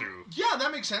it moved through. Yeah,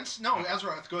 that makes sense. No,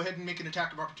 Azeroth, go ahead and make an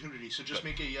attack of opportunity. So just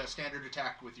make a standard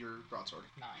attack with your broadsword.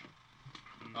 9.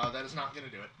 That is not going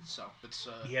to do it. So it's.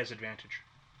 He has advantage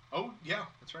Oh yeah,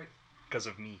 that's right. because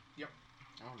of me.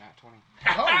 Oh, nat 20.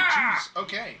 Oh jeez.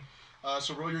 Okay.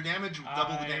 So roll your damage with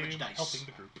double the damage I'm dice. helping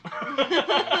the group.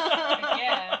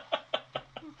 Yeah.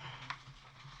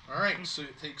 All right. So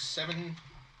it takes 7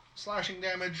 slashing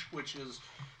damage, which is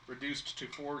reduced to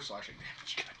 4 slashing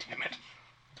damage. God damn it.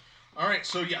 All right,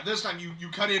 so yeah, this time you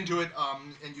cut into it,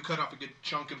 and you cut off a good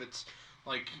chunk of its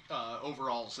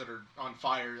overalls that are on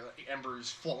fire, embers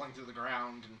falling to the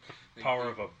ground, and Power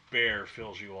of a bear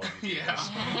fills you all. You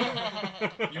Yeah.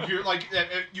 You hear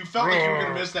you felt like you were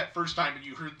gonna miss that first time, and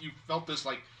you felt this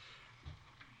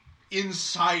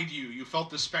inside you. You felt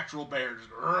the spectral bear just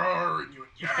roar, and you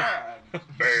went yeah.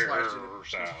 Bear Slashed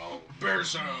it. sound. Bear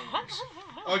sounds.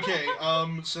 Okay,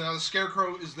 so now the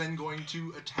Scarecrow is then going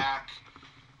to attack.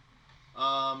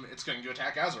 It's going to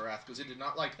attack Azeroth because it did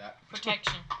not like that.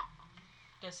 Protection.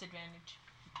 Disadvantage.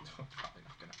 Probably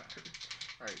not going to matter.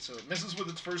 Alright, so it misses with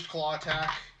its first claw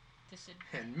attack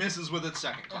and misses with its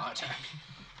second claw attack.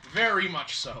 Very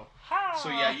much so. So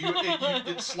yeah,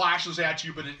 it slashes at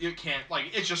you, but it can't,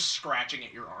 it's just scratching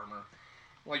at your armor.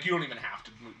 You don't even have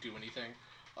to do anything.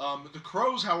 The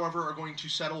crows, however, are going to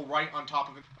settle right on top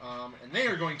of it, and they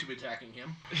are going to be attacking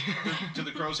him. Do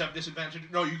the crows have disadvantage?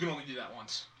 No, you can only do that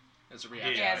once. As a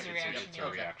reaction. Yeah, as it's a a- reaction. it's a Yeah.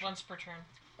 reaction. Once per turn.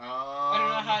 I don't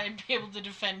know how I'd be able to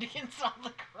defend against all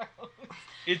the crows.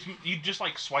 You just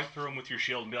swipe through them with your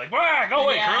shield and be like, "Wah, go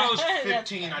away, Yeah. crows!" That's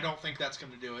 15, fair. I don't think that's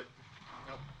going to do it.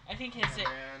 I think his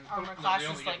And armor no, class they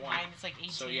is only get one. mine. It's 18.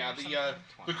 So yeah, or something.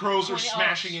 the crows are 20. Oh,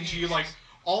 smashing into you shoot.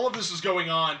 all of this is going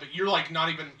on, but you're not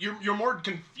even you're more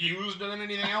confused than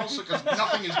anything else because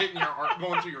nothing is hitting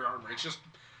going through your armor. It's just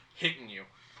hitting you.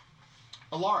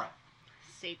 Alara,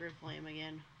 Sacred Flame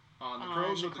again. on the On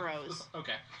crows the or the crows.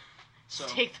 Okay. So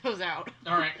Take those out.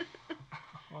 all right.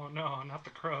 Oh no, not the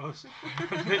crows.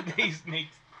 They make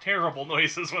terrible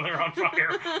noises when they're on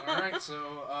fire. All right.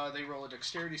 So they roll a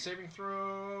dexterity saving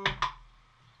throw,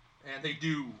 and they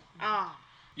do. Ah.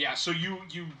 Yeah. So you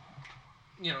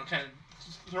kind of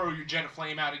throw your jet of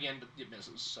flame out again, but it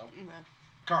misses. So Okay.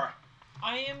 Kara.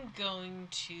 I am going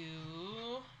to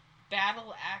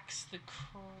battle axe the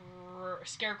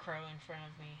scarecrow in front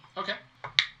of me. Okay.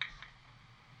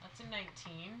 That's a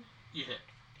 19. You hit.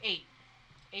 8.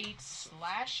 8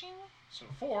 slashing? So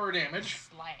 4 damage.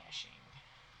 Slashing.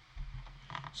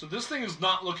 So this thing is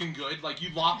not looking good. You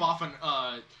lop off an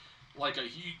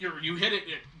you hit it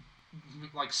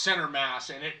at center mass,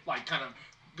 and it kind of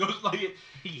goes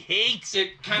He hates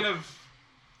it kind of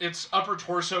its upper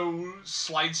torso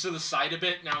slides to the side a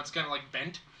bit. Now it's kind of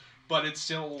bent, but it's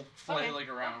still flailing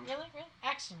around. Oh, really?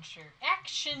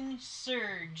 Action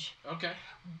surge. Okay.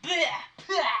 Blah,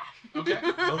 blah. Okay.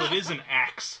 Well, it is an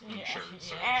axe. Yeah, Sure.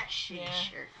 So. Action Yeah.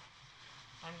 shirt.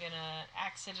 I'm gonna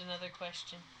axe it another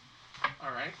question.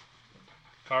 All right.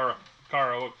 Kara,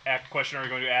 what question are you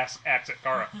going to axe it?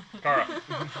 Kara.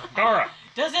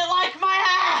 Does it like my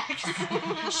axe?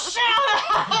 Shut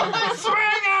up! I'm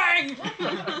swinging!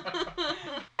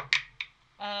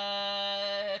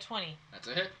 20. That's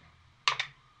a hit.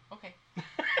 Okay.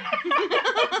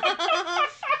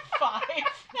 5.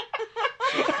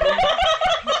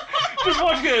 Just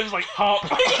watching it, it's hop.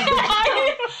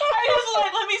 I was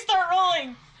like, let me start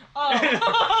rolling.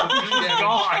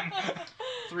 Gone.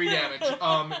 3 damage.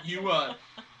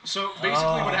 So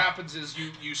basically what happens is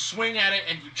you swing at it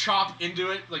and you chop into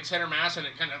it center mass, and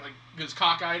it kind of goes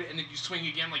cockeyed, and then you swing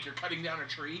again you're cutting down a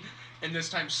tree, and this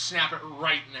time snap it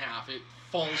right in half. It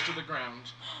falls to the ground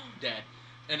dead.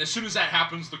 And as soon as that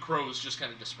happens, the crows just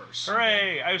kind of disperse.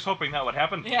 Hooray! I was hoping that would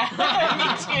happen. Yeah,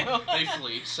 me too. They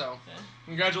flee. So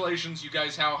congratulations, you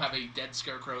guys now have a dead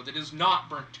scarecrow that is not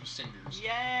burnt to cinders.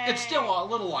 Yay! It's still a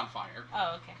little on fire.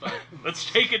 Oh, okay. But Let's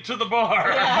take it to the bar.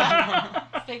 Yeah.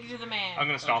 Take it to the man. I'm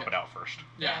gonna stomp Okay. it out first.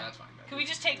 yeah, Yeah. that's fine. Can we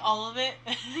just take all of it?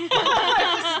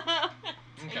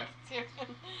 Okay.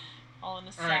 All in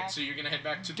a sack. All right, so you're gonna head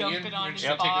back to the Dump inn. it You're on just his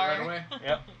gonna take it bar. right away.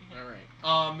 Yep. All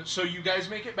right. So you guys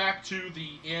make it back to the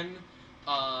inn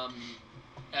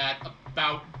at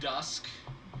about dusk,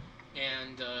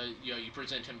 and you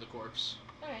present him the corpse.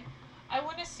 Okay. I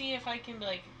want to see if I can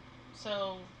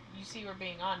so you see we're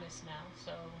being honest now.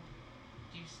 So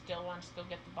do you still want us to go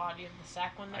get the body of the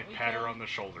sack one that I we pat killed? her on the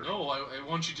shoulder. No, I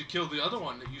want you to kill the other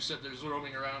one that you said there's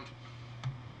roaming around,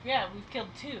 Yeah, we've killed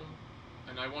 2.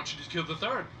 and I want you to kill the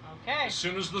third. Okay. As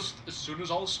soon as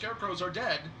all the scarecrows are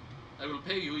dead, I will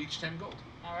pay you each 10 gold.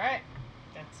 All right.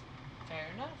 That's fair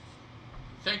enough.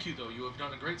 Thank you, though. You have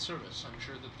done a great service. I'm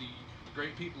sure that the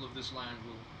great people of this land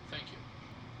will thank you.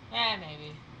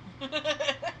 Maybe.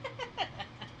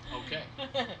 Okay.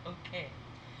 Okay.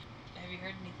 Have you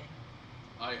heard anything?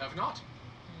 I have not.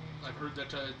 Hmm. I've heard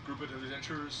that a group of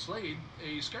adventurers slayed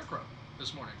a scarecrow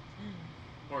this morning.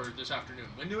 Hmm. Or this afternoon.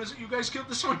 When was it you guys killed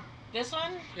this one? This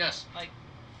one? Yes. Like,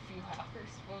 a few hours.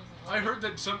 What was it? I heard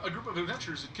that a group of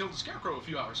adventurers had killed a scarecrow a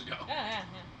few hours ago. Yeah.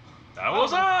 That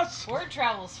was us! Word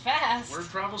travels fast. Word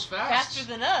travels fast. Faster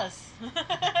than us.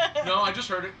 No, I just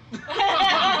heard it.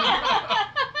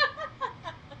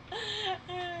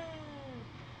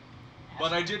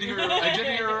 But I did hear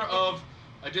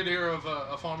of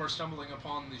a farmer stumbling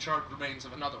upon the charred remains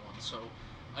of another one. So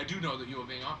I do know that you are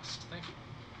being honest. Thank you.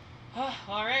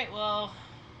 All right. Well,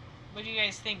 what do you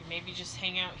guys think? Maybe just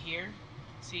hang out here,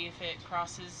 see if it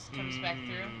comes back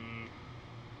through.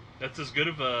 That's as good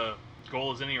of a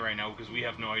goal as any right now because we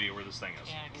have no idea where this thing is.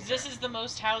 Yeah, because this is the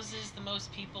most houses, the most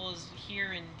people is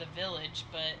here in the village,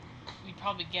 but we'd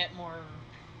probably get more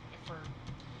if we're.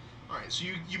 All right. So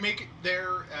you make it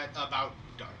there at about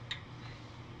dark.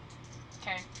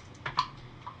 Okay.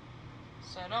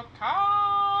 Set up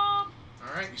camp.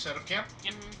 All right. You set up camp.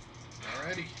 Yep.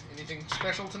 Alrighty. Anything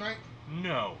special tonight?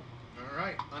 No. All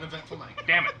right. Uneventful night.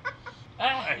 Damn it.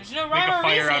 There's no Make rhyme a or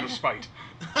fire reason. out of spite.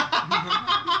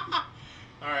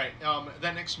 All right.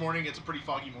 That next morning, it's a pretty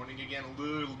foggy morning again. A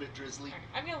little bit drizzly.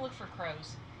 I'm gonna look for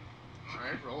crows. All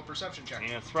right. Roll a perception check.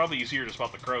 Yeah, it's probably easier to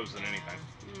spot the crows than anything.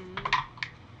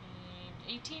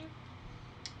 18.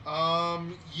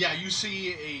 Yeah. You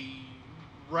see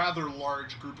a rather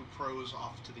large group of crows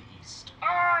off to the east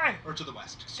Ah! or to the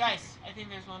west. Excuse Guys, I think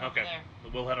there's one over Okay, there.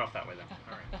 we'll head off that way then.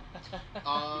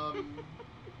 All right.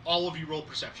 All of you roll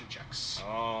perception checks.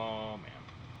 Oh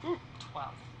man.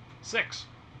 12. 6.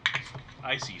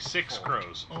 I see 6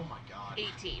 crows. Oh my god.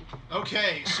 18.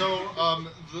 Okay, so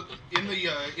in the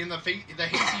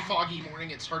hazy, foggy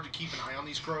morning, it's hard to keep an eye on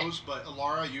these crows. But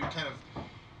Alara, you kind of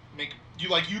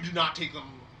you do not take them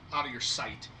out of your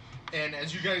sight. And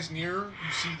as you guys near,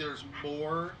 you see there's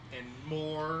more and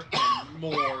more and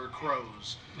more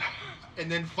crows.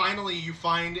 And then finally, you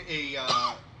find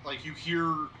you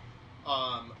hear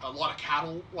a lot of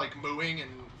cattle like mooing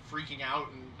and freaking out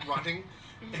and running.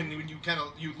 And when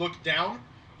you look down,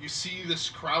 you see this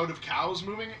crowd of cows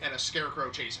moving and a scarecrow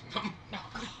chasing them.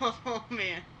 Oh,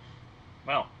 man.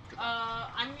 Well,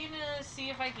 I'm gonna see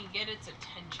if I can get its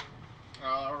attention.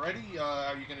 Alrighty,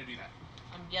 how are you gonna do that?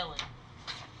 I'm yelling.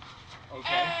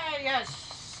 Okay.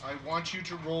 Yes. I want you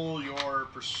to roll your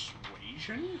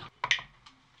persuasion.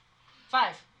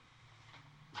 5.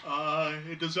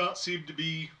 It does not seem to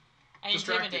be I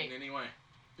distracted in intimidate. any way.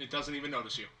 It doesn't even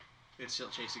notice you. It's still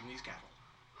chasing these cattle.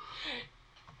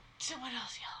 Someone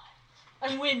else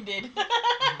yell. I'm winded.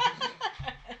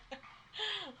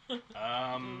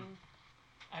 I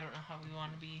don't know how we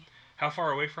want to be. how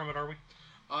far away from it are we?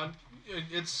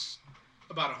 It's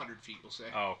about 100 feet, we'll say.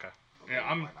 Oh, okay. Yeah,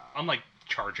 I'm like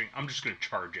charging. I'm just gonna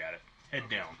charge at it. Head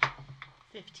down.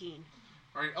 15.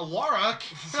 All right, Alara,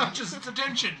 not just its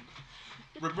attention.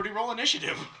 Everybody roll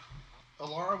initiative.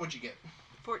 Alara, what'd you get?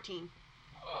 14.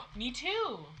 Me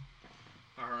too.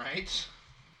 All right.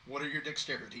 What are your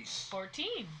dexterities?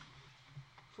 14.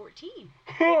 14.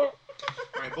 All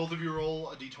right, both of you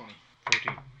roll a d20.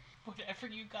 14. Whatever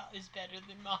you got is better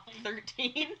than mine.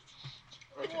 13.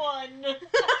 Okay. 1.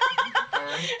 All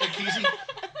right, Akizi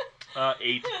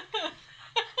 8.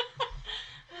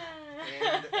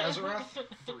 and Azarath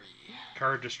 3.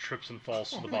 Car just trips and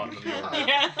falls to the bottom of the order.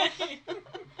 Yeah.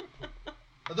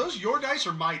 Are those your dice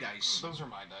or my dice? Those are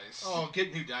my dice. Oh,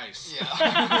 get new dice.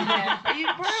 Yeah. Are you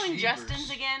borrowing Jeebers. Justin's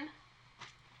again?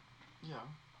 Yeah.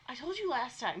 I told you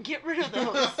last time. Get rid of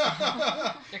those.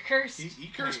 They're cursed. he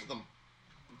cursed them.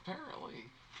 Apparently.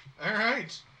 All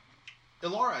right.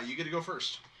 Ilara, you get to go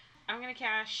first. I'm going to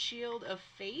cast Shield of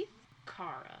Faith.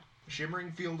 Kara.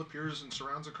 Shimmering field appears and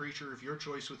surrounds a creature of your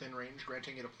choice within range,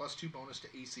 granting it a +2 bonus to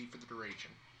AC for the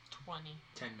duration. 20.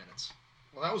 10 minutes.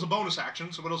 Well, that was a bonus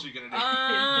action, so what else are you going to do?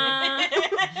 I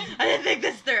didn't think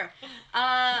this through.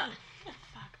 Fuck.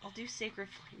 I'll do Sacred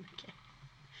Flame again.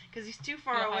 Because he's too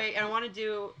far Yeah. away, and I want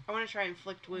to try and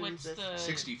inflict wounds. What's this the-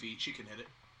 60 feet, she can hit it.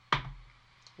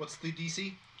 What's the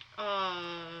DC? Uh.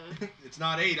 It's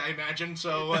not 8, I imagine,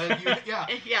 so, yeah.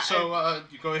 Yeah. So,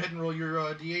 you go ahead and roll your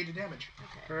D8 of damage.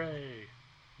 Okay. Hooray.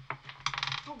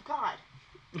 Oh, God.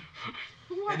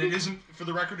 What? And it isn't, for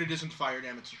the record, it isn't fire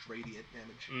damage, it's radiant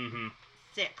damage. Mm-hmm.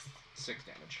 6. 6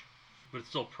 damage. But it's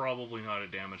still probably not a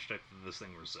damage type that this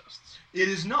thing resists. It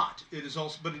is not. It is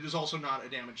also, but it is also not a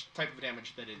type of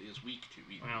damage that it is weak to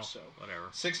either. Well, So whatever.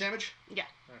 6 damage. Yeah.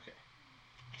 Okay.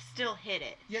 Still hit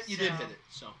it. Yeah, you did hit it.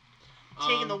 So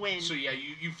Taking the wind. So yeah,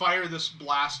 you fire this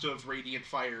blast of radiant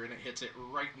fire and it hits it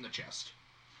right in the chest.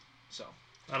 So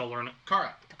That'll learn it.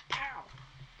 Kara, Pow.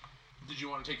 did you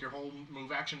want to take your whole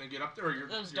move action to get up there? Or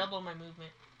That was double my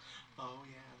movement. Oh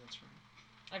yeah, that's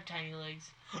I have tiny legs.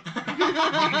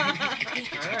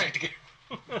 right.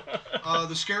 All right.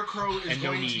 The Scarecrow is And no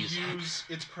going knees. to use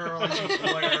its paralyzing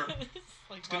glare.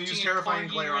 Like It's going to watching use a terrifying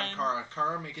corgi glare on run. Kara.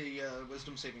 Kara, make a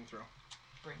wisdom saving throw.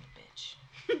 Bring it, bitch.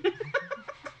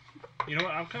 You know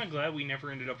what? I'm kind of glad we never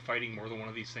ended up fighting more than one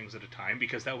of these things at a time,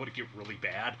 because that would get really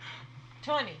bad.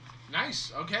 20.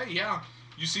 Nice. Okay, yeah.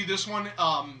 You see this one?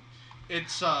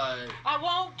 It's I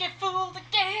won't get fooled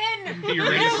again. You're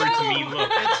ready for its mean look.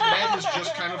 its head is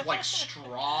just kind of like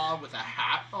straw with a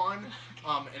hat on,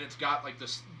 and it's got like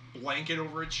this blanket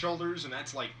over its shoulders, and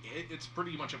that's like it. It's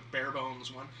pretty much a bare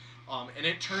bones one. And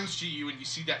it turns to you, and you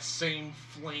see that same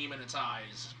flame in its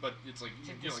eyes, but it's like It's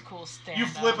like you know, this like, cool stand. you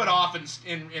flip it off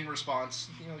in response.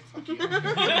 You know, like, fuck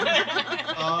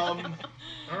you.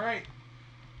 All right.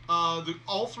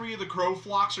 All three of the crow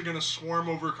flocks are gonna swarm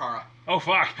over Kara. Oh,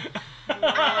 fuck.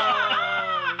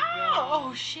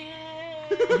 Oh shit!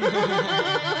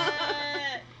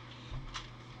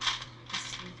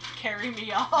 Carry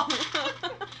me off.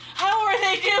 How are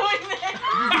they doing this?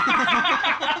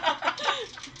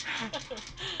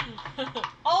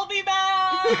 I'll be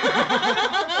back.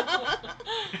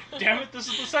 Damn it, this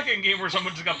is the second game where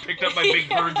someone just got picked up by big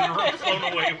birds and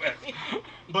flown away with.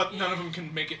 But none of them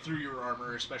can make it through your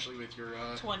armor, especially with your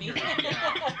 20.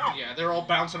 Yeah, they're all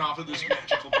bouncing off of this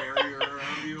magical barrier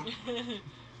around you.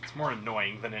 It's more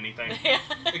annoying than anything.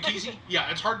 Akisi, yeah,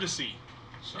 it's hard to see.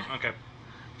 So Okay.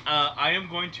 I am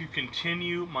going to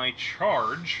continue my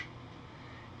charge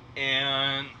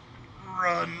and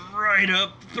run right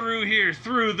up through here,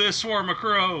 through this swarm of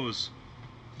crows.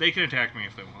 They can attack me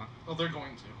if they want. well, they're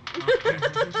going to.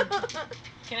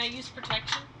 Can I use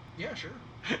protection? Yeah, sure.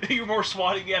 You're more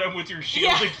swatting at them with your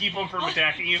shield to keep them from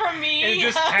attacking you. From me? And it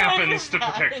just happens to It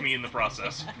protect does. me in the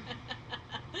process.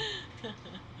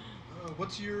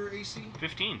 What's your AC?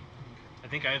 15. I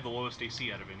think I have the lowest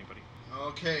AC out of anybody.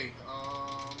 Okay.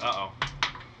 Uh-oh.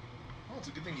 Well, it's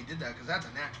a good thing you did that, because that's a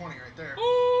nat 20 right there.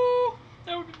 Ooh,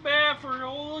 that would be bad for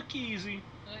old Keezy.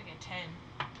 Like a 10.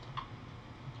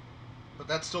 But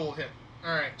that's still a hit.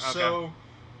 Alright, Okay. so,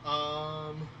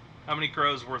 How many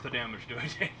crows worth of damage do I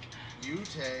take? you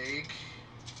take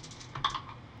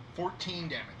 14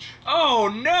 damage. Oh,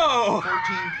 no!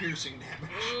 14 piercing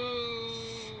damage.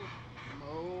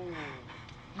 Oh.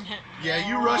 Yeah,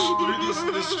 you rush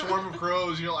through this swarm of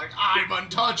crows, you're like, I'm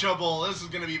untouchable, this is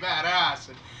gonna be badass.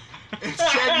 And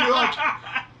instead,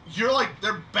 you're like,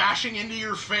 they're bashing into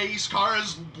your face,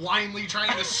 Kara's blindly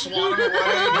trying to swat them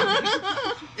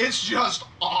away. It's just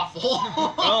awful.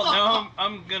 Well, now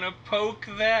I'm gonna poke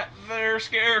that there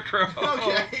scarecrow.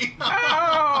 Okay.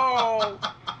 Ow!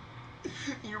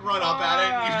 You run up at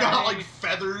it, and you've got like Why?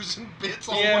 feathers and bits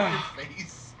all Yeah. over your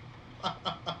face.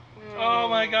 Oh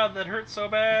my god, that hurt so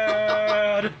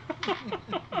bad.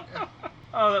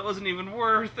 Oh, that wasn't even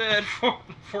worth it.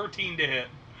 14 to hit.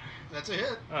 That's a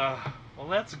hit. Well,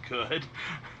 that's good.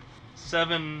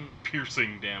 7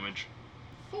 piercing damage.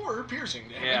 4 piercing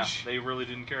Yeah, damage. they really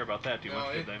didn't care about that too No,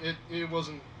 much, did they? it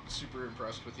wasn't super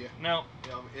impressed with you. No.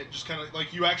 It just kind of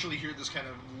like you actually hear this kind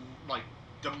of like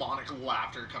demonic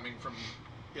laughter coming from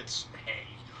its hay.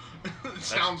 It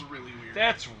sounds really weird.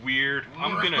 That's weird.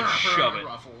 I'm gonna shove it.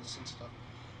 Ruffles and stuff.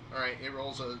 All right, it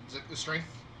rolls a strength,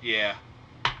 Yeah.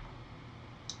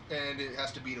 and it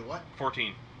has to beat a what?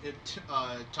 14. It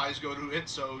ties go to it,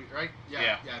 so right?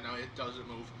 Yeah. No, it doesn't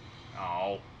move.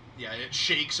 Oh. Yeah, it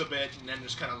shakes a bit, and then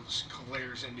just kind of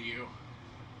glares into you.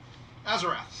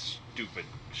 Azarath. Stupid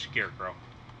scarecrow.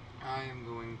 I am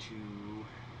going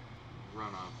to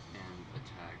run up and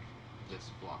attack this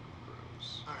block of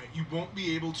crows. All right, you won't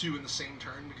be able to in the same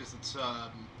turn because it's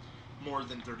more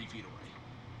than 30 feet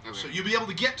away. Okay. So you'll be able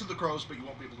to get to the crows, but you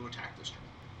won't be able to attack this turn.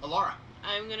 Alara.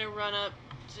 I'm gonna run up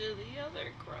to the other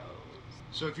crows.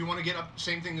 So if you want to get up,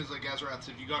 same thing as like Azarath.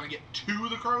 If you're gonna get to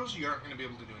the crows, you aren't gonna be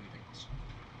able to do anything else.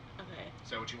 Okay. Is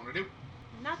that what you want to do?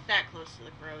 Not that close to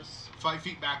the crows. 5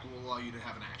 feet back will allow you to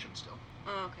have an action still.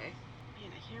 Oh, okay.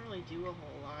 Man, I can't really do a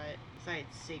whole lot besides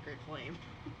Sacred Flame.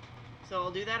 So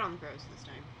I'll do that on the crows this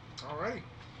time. Alrighty.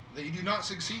 They do not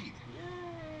succeed.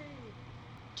 Yay!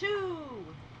 2!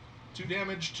 2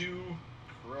 damage to You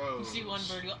crows. see one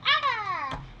bird go,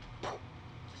 ah!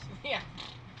 Yeah.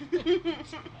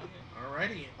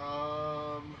 Alrighty.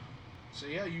 So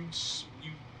yeah, you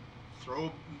throw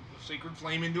a sacred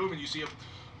flame into him, and you see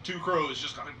 2 crows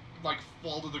just kind of like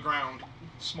fall to the ground,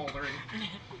 smoldering.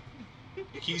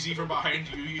 Keezy from behind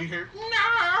you, you hear, no!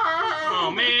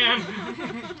 Oh man!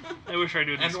 I wish I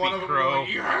didn't And speak one of them crow.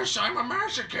 going, yes, I'm a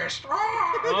masochist. Oh.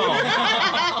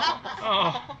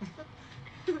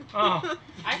 Oh.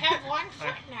 I have 1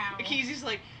 foot now. Keezy's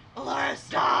like, Alara,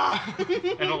 stop!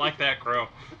 I don't like that crow.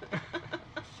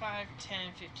 5, 10,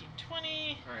 15,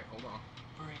 20. Alright, hold on.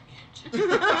 Bring it.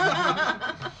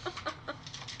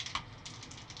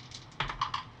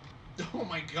 Oh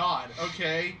my god,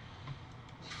 okay.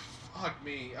 Fuck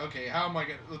me. Okay, how am I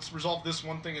gonna... Let's resolve this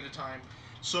one thing at a time.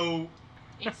 So,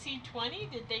 AC 20?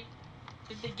 Did they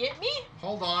get me?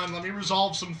 hold on, let me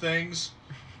resolve some things.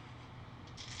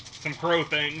 Some crow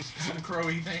things. Some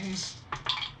crowy things.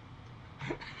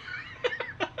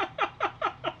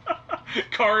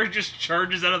 Kara just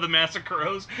charges out of the mass of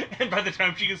crows, and by the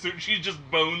time she gets through, she's just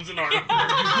bones and arms.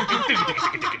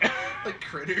 Like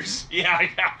critters. Yeah.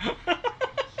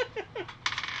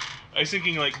 I was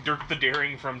thinking like Dirk the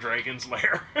Daring from Dragon's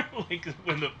Lair, like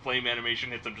when the flame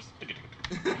animation hits him, just.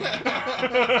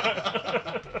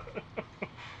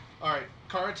 Alright,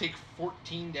 Kara, take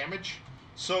 14 damage.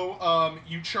 So,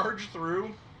 you charge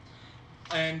through,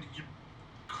 and you,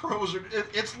 crows are...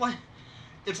 It's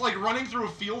like running through a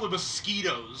field of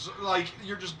mosquitoes. Like,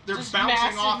 they're Just bouncing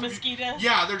massive off of you. mosquitoes?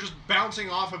 Yeah, they're just bouncing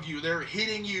off of you. They're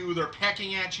hitting you, they're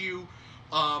pecking at you.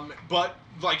 But,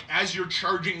 like, as you're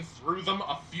charging through them,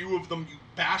 a few of them you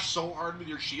bash so hard with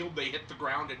your shield, they hit the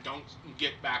ground and don't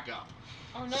get back up.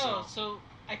 Oh no, so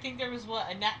I think there was, what,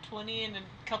 a nat 20 and a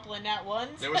couple of nat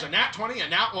 1s? There was a nat 20, a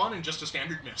nat 1, and just a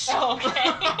standard miss. Oh,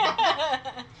 okay.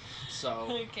 So,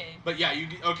 Okay. but yeah, you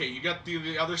got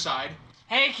the other side.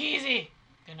 Hey, Keezy!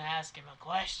 Gonna ask him a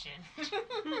question.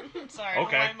 Sorry,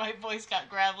 Okay. I don't know why my voice got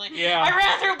gravelly. Yeah. I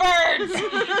ran through birds!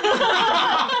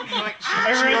 Like,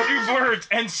 I ran through birds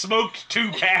and smoked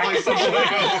 2 packs.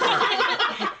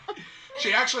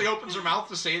 She actually opens her mouth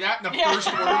to say that, and the Yeah.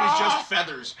 first word is just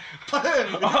feathers.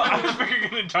 I was figuring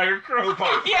an entire crow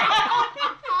pop. Yeah!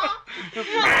 When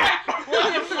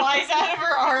it flies out of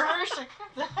her armor, she's like, what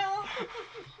the hell?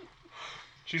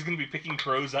 She's gonna be picking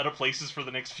crows out of places for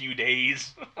the next few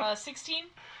days. 16?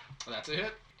 That's a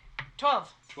hit.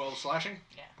 12. 12 slashing?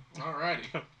 Yeah.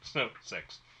 Alrighty. So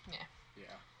 6. Yeah.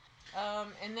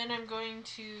 And then I'm going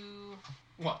to...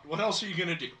 What? What else are you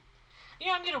gonna do?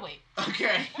 I'm gonna wait.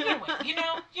 Okay. I'm gonna wait.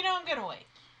 I'm gonna wait.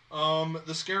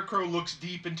 The scarecrow looks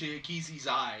deep into Akizi's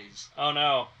eyes. Oh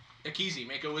no. Akizi,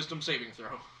 make a wisdom saving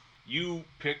throw. You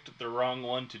picked the wrong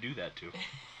one to do that to.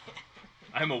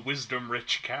 I'm a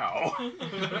wisdom-rich cow.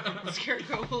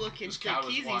 Scarecrow will look into This cow is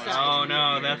Keezy's wise. eyes. Oh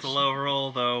no, Years. that's a low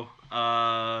roll though.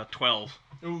 12.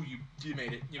 Ooh, you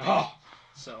made it. You made Oh. it.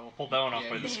 So Pulled that one off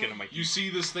Yeah, by the skin of my you teeth. see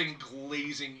this thing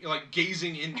glazing the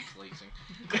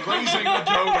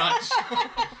donuts.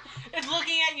 It's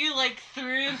looking at you like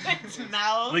through its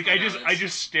mouth. Like I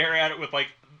just stare at it with like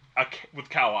with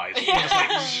cow eyes. Just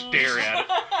like stare at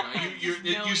it.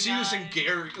 You see this thing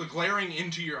Knowing glaring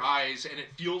into your eyes, and it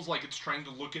feels like it's trying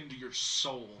to look into your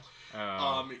soul.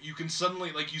 You can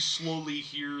suddenly, you slowly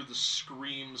hear the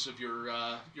screams of your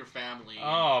family.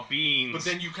 Oh, beans. But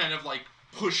then you kind of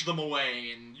push them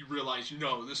away, and you realize,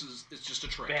 it's just a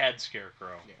trick. Bad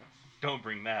scarecrow. Yeah. Don't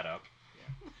bring that up.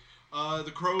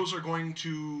 The crows are going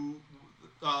to,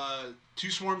 2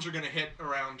 swarms are going to hit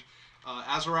around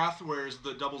Azarath, whereas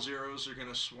the 00s are going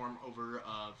to swarm over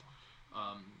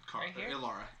Right here?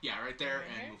 Ilara. Yeah, right there, Right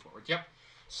and here? move forward. Yep.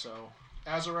 So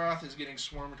Azarath is getting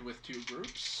swarmed with 2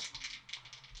 groups.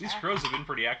 These crows have been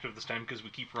pretty active this time because we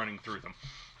keep running through them.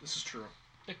 This is true.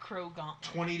 The crow gauntlet.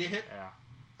 20 to hit. Yeah.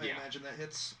 I Yeah. imagine that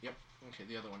hits. Yep. Okay,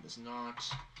 the other one does not.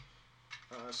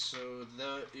 So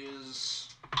that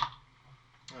is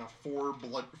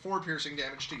 4 piercing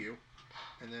damage to you,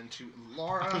 and then to I was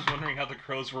Lara wondering how the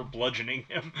crows were bludgeoning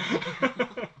him.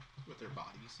 with their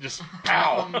bodies. Just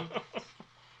pow.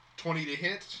 20 to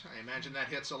hit. I imagine that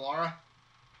hits Alara,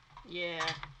 Yeah.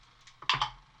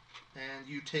 and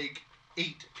you take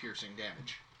 8 piercing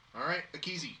damage. All right,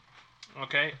 Akizi.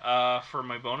 Okay, for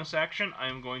my bonus action,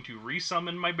 I'm going to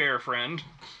resummon my bear friend,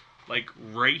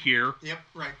 right here, Yep,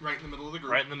 right in the middle of the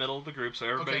group. right in the middle of the group, so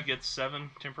everybody Okay. gets 7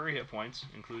 temporary hit points,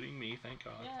 including me, thank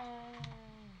God. Yay.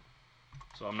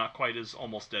 So I'm not quite as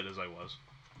almost dead as I was.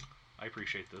 I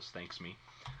appreciate this, thanks me.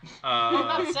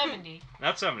 Not 70.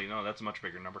 Not 70, no, that's a much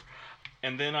bigger number.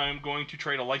 And then I'm going to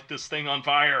try to light this thing on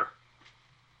fire.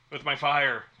 With my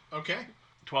fire. Okay,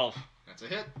 12. that's a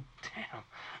hit.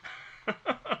 Damn.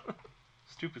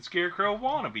 Stupid scarecrow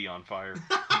wanna be on fire.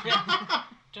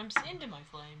 Jumps into my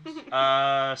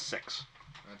flames. 6.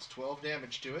 That's 12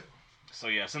 damage to it. So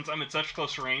yeah, since I'm at such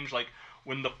close range,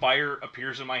 when the fire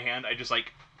appears in my hand, I just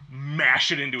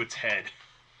mash it into its head.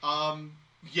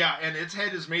 Yeah, and its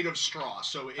head is made of straw,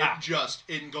 so it Ah. just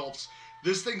engulfs.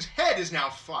 This thing's head is now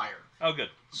fire. Oh, good.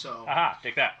 So, Aha,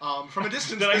 take that. from a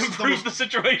distance, Did I this is improve the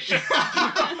situation?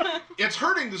 It's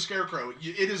hurting the scarecrow.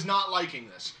 It is not liking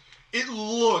this. It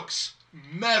looks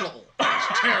metal.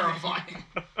 It's terrifying.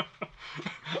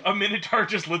 A Minotaur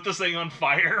just lit this thing on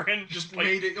fire and Just like,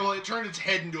 made it. Well, it turned its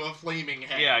head into a flaming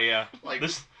head. yeah. Like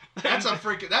This. that's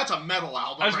a metal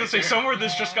album. I was gonna right say there. somewhere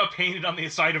this just got painted on the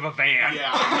side of a van.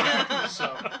 Yeah.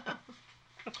 So,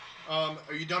 are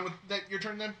you done with that? Your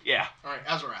turn then. Yeah. All right,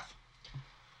 Azarath.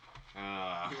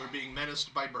 Uh, You are being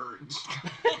menaced by birds.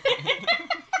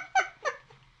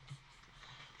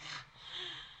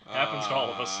 Happens to all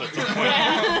of us at some point.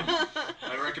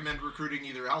 I recommend recruiting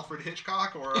either Alfred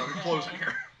Hitchcock or a closer.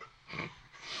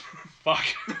 Fuck.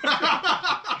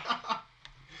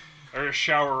 Or a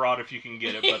shower rod if you can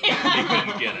get it, but you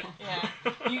couldn't get it.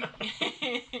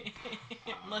 Yeah.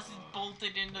 Unless it's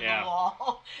bolted into Yeah. the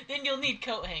wall. Then you'll need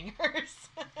coat hangers.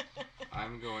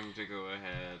 I'm going to go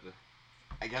ahead.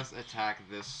 I guess attack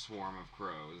this swarm of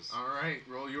crows. All right,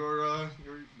 roll your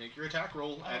make your attack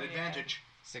roll at yeah. advantage.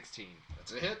 16.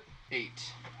 That's a hit. 8.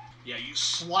 Yeah, you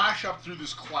slash up through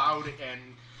this cloud, and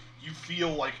you feel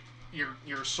like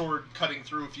your sword cutting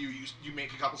through a few. You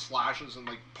make a couple slashes, and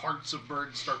like parts of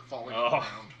birds start falling on the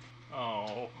ground.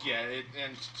 Oh. Yeah,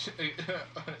 and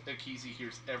Akizi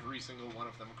hears every single one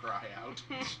of them cry out.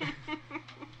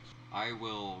 I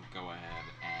will go ahead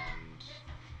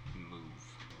and move.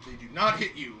 They do not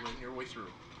hit you on your way through.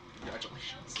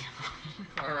 Congratulations.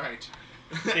 All right.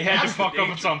 They had to That's the fuck up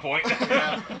danger. at some point.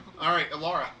 Yeah. All right,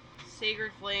 Alara.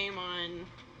 Sacred flame on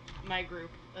my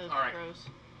group of All right. crows.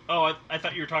 Oh, I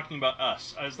thought you were talking about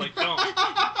us. I was like, don't.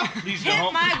 Please Hit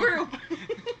don't. my group.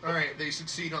 All right, they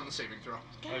succeed on the saving throw.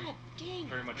 God dang.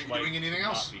 Very much Are you like doing anything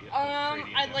not else? be hit with radiant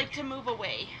I'd like damage. to move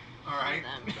away. All right.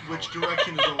 From them. Which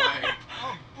direction is away?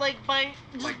 Like by.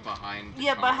 Like behind.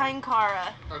 Yeah, Kara. behind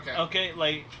Kara. Okay. Okay,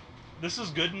 like, this is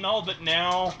good and all, but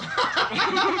now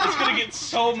it's gonna get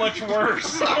so much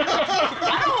worse.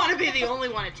 I don't want to be the only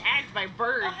one attacked by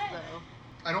birds, though.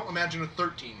 I don't imagine a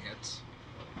 13 hits.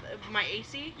 My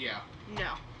AC? Yeah.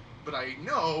 No. But I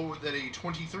know that a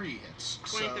 23 hits.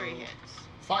 23 so hits.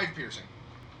 5 piercing.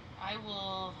 I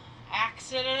will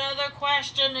axe it another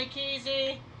question,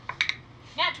 Akizi.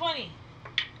 Nat 20.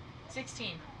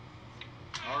 16.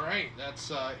 All right,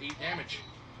 that's 8 damage.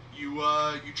 You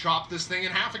chop this thing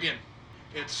in half again.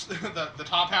 It's the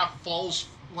top half falls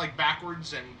like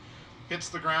backwards and hits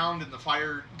the ground, and the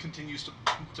fire continues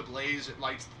to blaze. It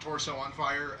lights the torso on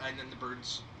fire, and then the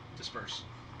birds disperse.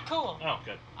 Cool. Oh,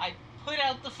 good. I put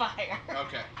out the fire.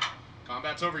 Okay,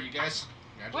 combat's over, you guys.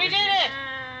 We did Congratulations. it!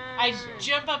 I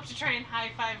jump up to try and high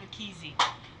five Akizi.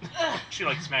 She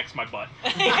like smacks my butt.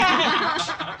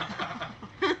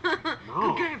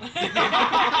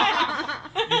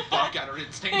 You buck at her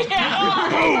instinct.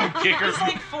 Boom! Kick her. It's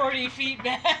like 40 feet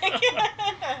back.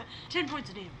 10 points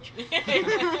of damage.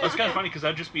 That's kind of funny because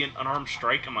that'd just be an unarmed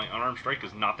strike, and my unarmed strike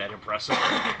is not that impressive.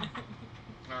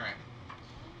 All right.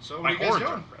 So what My are you guys horns are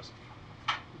doing? impressive.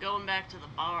 Going back to the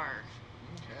bar.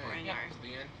 Okay. Yep. To the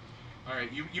end. All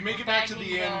right. You make We're it back to bagging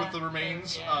the end the with the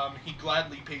remains. thing, yeah. He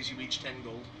gladly pays you each 10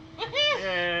 gold.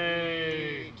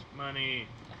 Yay! Money.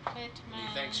 He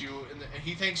thanks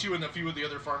you, and a few of the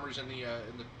other farmers in the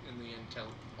intel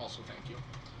also thank you.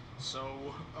 So,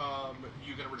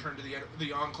 you gonna return to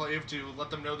the enclave to let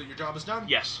them know that your job is done?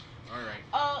 Yes. All right.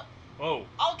 Whoa.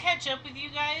 I'll catch up with you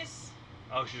guys.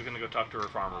 Oh, she's gonna go talk to her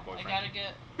farmer boyfriend. I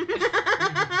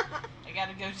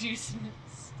gotta go do some.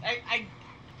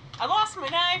 I lost my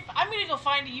knife. I'm gonna go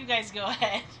find it. You guys go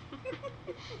ahead.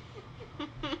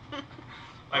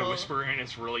 I whisper and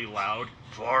it's really loud.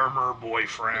 Farmer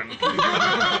boyfriend.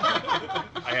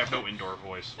 I have no indoor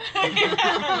voice.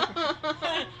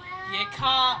 You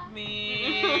caught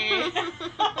me.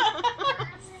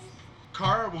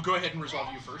 Kara, we'll go ahead and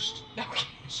resolve you first. Okay.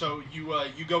 So you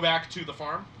go back to the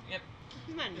farm,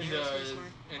 He's not and near us this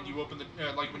morning. and you open the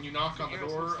like when you knock on the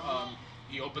door,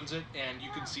 he opens it, and you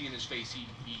can see in his face he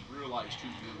realized who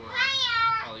you were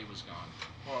while he was gone,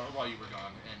 or while you were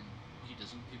gone, and he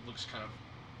doesn't. He looks kind of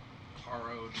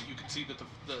harrowed. You can see that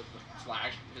the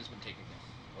flag has been taken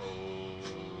down.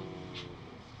 Oh.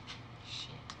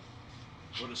 Shit.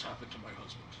 What has happened to my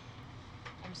husband?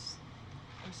 I'm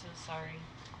so sorry.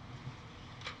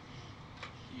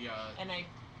 He And I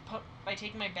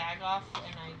take my bag off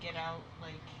and I get out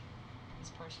like his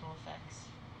personal effects.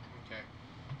 okay.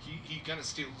 He kind of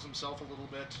steels himself a little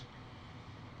bit.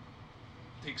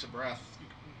 Takes a breath.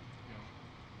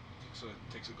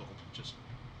 Takes a gulp. Just.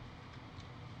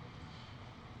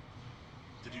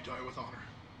 Did you die with honor?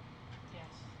 Yes.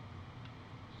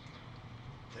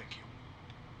 Thank you.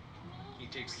 He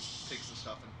takes the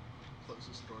stuff and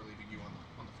closes the door, leaving you on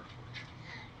the front porch.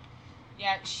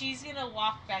 Yeah, she's gonna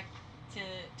walk back to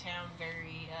town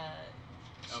very,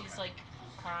 she's Okay. like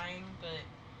crying, but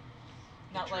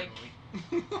not Internally.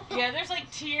 like, yeah, there's like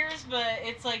tears, but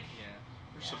it's like, Yeah.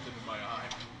 There's something in my eye.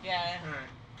 yeah.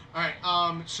 All right.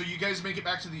 So you guys make it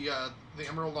back to the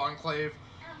Emerald Enclave.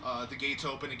 The gates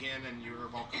open again, and you're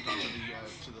welcomed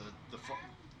onto the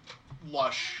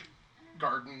lush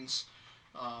gardens.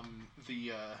 Do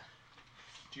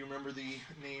you remember the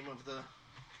name of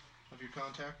your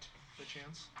contact, by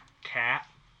chance? Cat.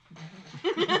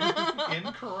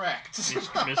 Incorrect.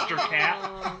 Mr. Cat.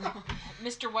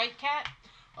 Mr. White Cat?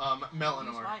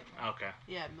 Melanor. Okay.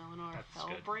 Yeah, Melanor That's Fell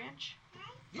good. Branch.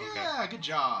 Yeah, good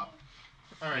job.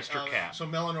 All right, Mr. Cat. So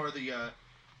Melanor, the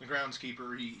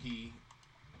groundskeeper, he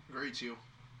greets you.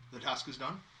 The task is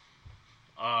done.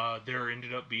 There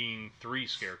ended up being 3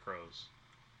 scarecrows.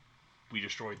 We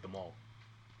destroyed them all.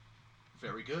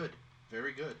 Very good.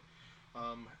 Very good.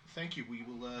 Thank you. We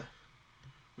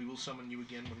will summon you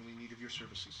again when we need of your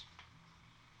services.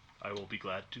 I will be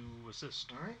glad to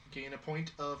assist. All right. Gain a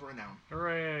point of renown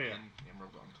Hooray! in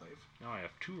Emerald Enclave. Now I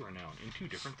have 2 renown in 2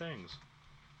 different things.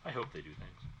 I hope they do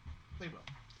things. They will.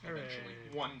 Hooray. Eventually.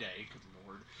 One day. Good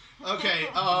lord. Okay.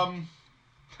 I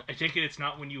take it it's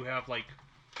not when you have like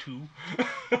 2.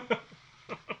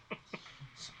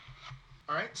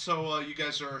 All right. So you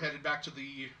guys are headed back to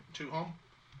home.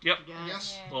 Yep.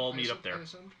 Yes. Yeah. We'll all meet up there. I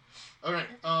assumed. All right.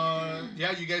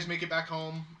 Yeah, you guys make it back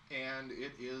home, and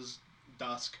it is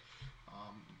dusk.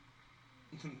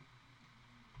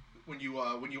 When you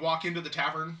walk into the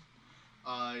tavern,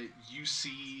 you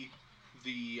see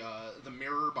the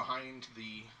mirror behind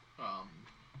the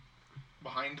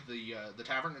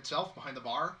tavern itself, behind the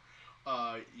bar.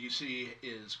 You see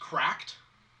is cracked,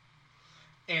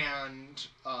 and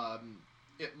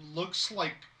it looks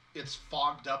like it's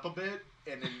fogged up a bit,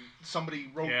 and then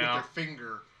somebody wrote with their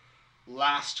finger,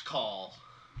 "Last call."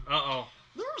 Uh-oh.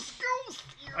 There's ghosts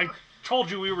here. I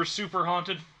told you we were super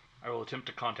haunted. I will attempt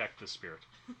to contact this spirit.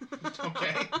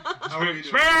 Okay. How are you doing?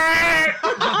 Spirit!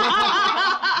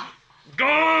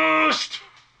 Ghost!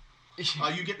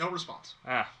 You get no response.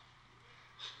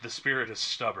 The spirit is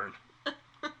stubborn.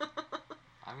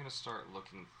 I'm gonna start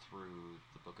looking through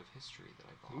the book of history that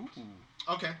I bought.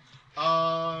 Ooh. Okay.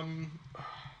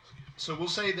 So we'll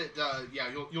say that yeah,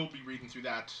 you'll be reading through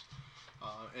that,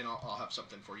 and I'll have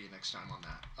something for you next time on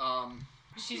that.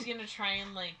 She's gonna try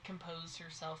and like compose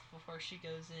herself before she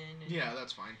goes in. And, Yeah,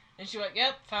 that's fine. And she's like,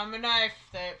 "Yep, found my knife.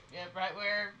 Right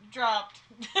where it dropped."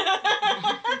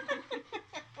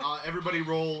 Everybody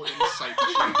roll insight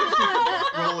check.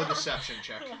 Roll a deception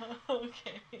check.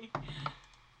 Okay.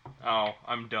 Oh,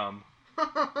 I'm dumb.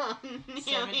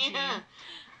 17.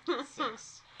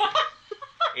 6.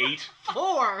 8.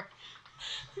 4.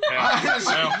 Yeah.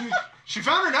 Well, She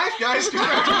found her knife, guys.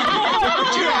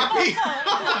 Aren't you happy?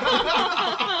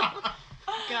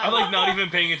 I'm like not even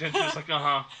paying attention. It's like, You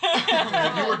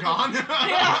were gone.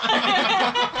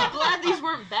 Glad these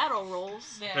weren't battle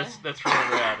rolls. Yeah. That's really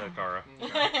rad, Akara.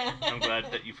 Okay. I'm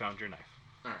glad that you found your knife.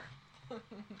 All right. All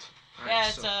right, Yeah,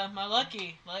 it's so- my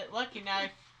lucky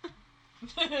knife.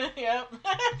 Yep.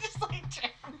 Just like.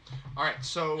 All right.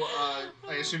 So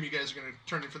I assume you guys are gonna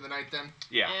turn in for the night then.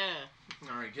 Yeah.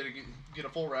 All right. Get a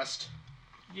full rest.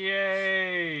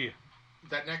 Yay!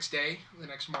 That next day, the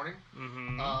next morning,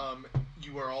 Mm-hmm.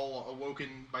 you are all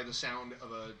awoken by the sound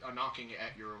of a knocking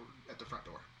at the front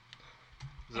door.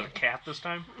 Is it a cat this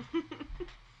time?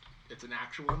 It's an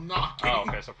actual knocking. Oh,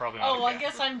 okay, so probably not Oh, a well, I cat.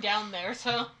 guess I'm down there,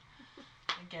 so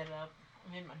I get up.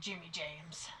 I'm in my Jimmy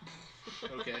Jams.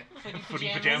 Okay. Footy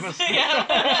pajamas? Yeah.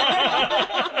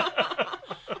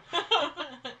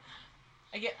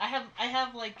 I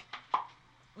have like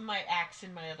my axe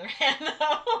in my other hand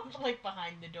though, like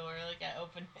behind the door, like I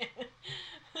open it.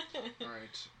 All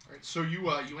right. So you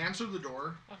answer the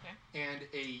door, Okay. and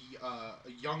a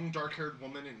young dark-haired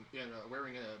woman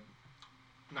wearing a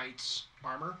knight's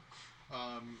armor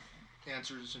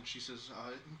answers, and she says,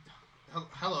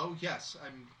 "Hello. Yes,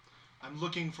 I'm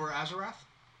looking for Azarath."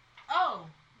 Oh,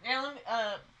 yeah. Let me,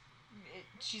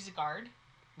 she's a guard.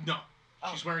 No,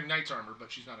 Oh. she's wearing knight's armor, but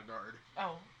she's not a guard.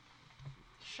 Oh,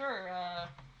 sure.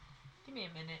 Give me a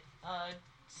minute.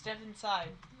 Step inside.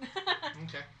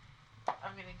 Okay.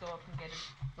 I'm gonna go up and get him.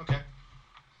 Okay.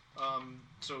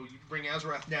 So you bring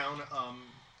Azarath down,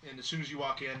 and as soon as you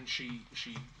walk in, she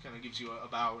kind of gives you a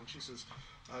bow, and she says,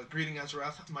 "Greeting,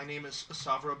 Azarath. My name is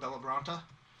Savra Bellabranta,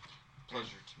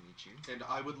 Pleasure to meet you. and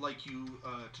I would like you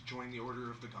to join the Order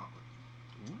of the Gauntlet."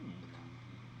 Ooh.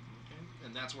 Okay.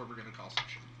 And that's where we're going to call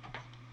session.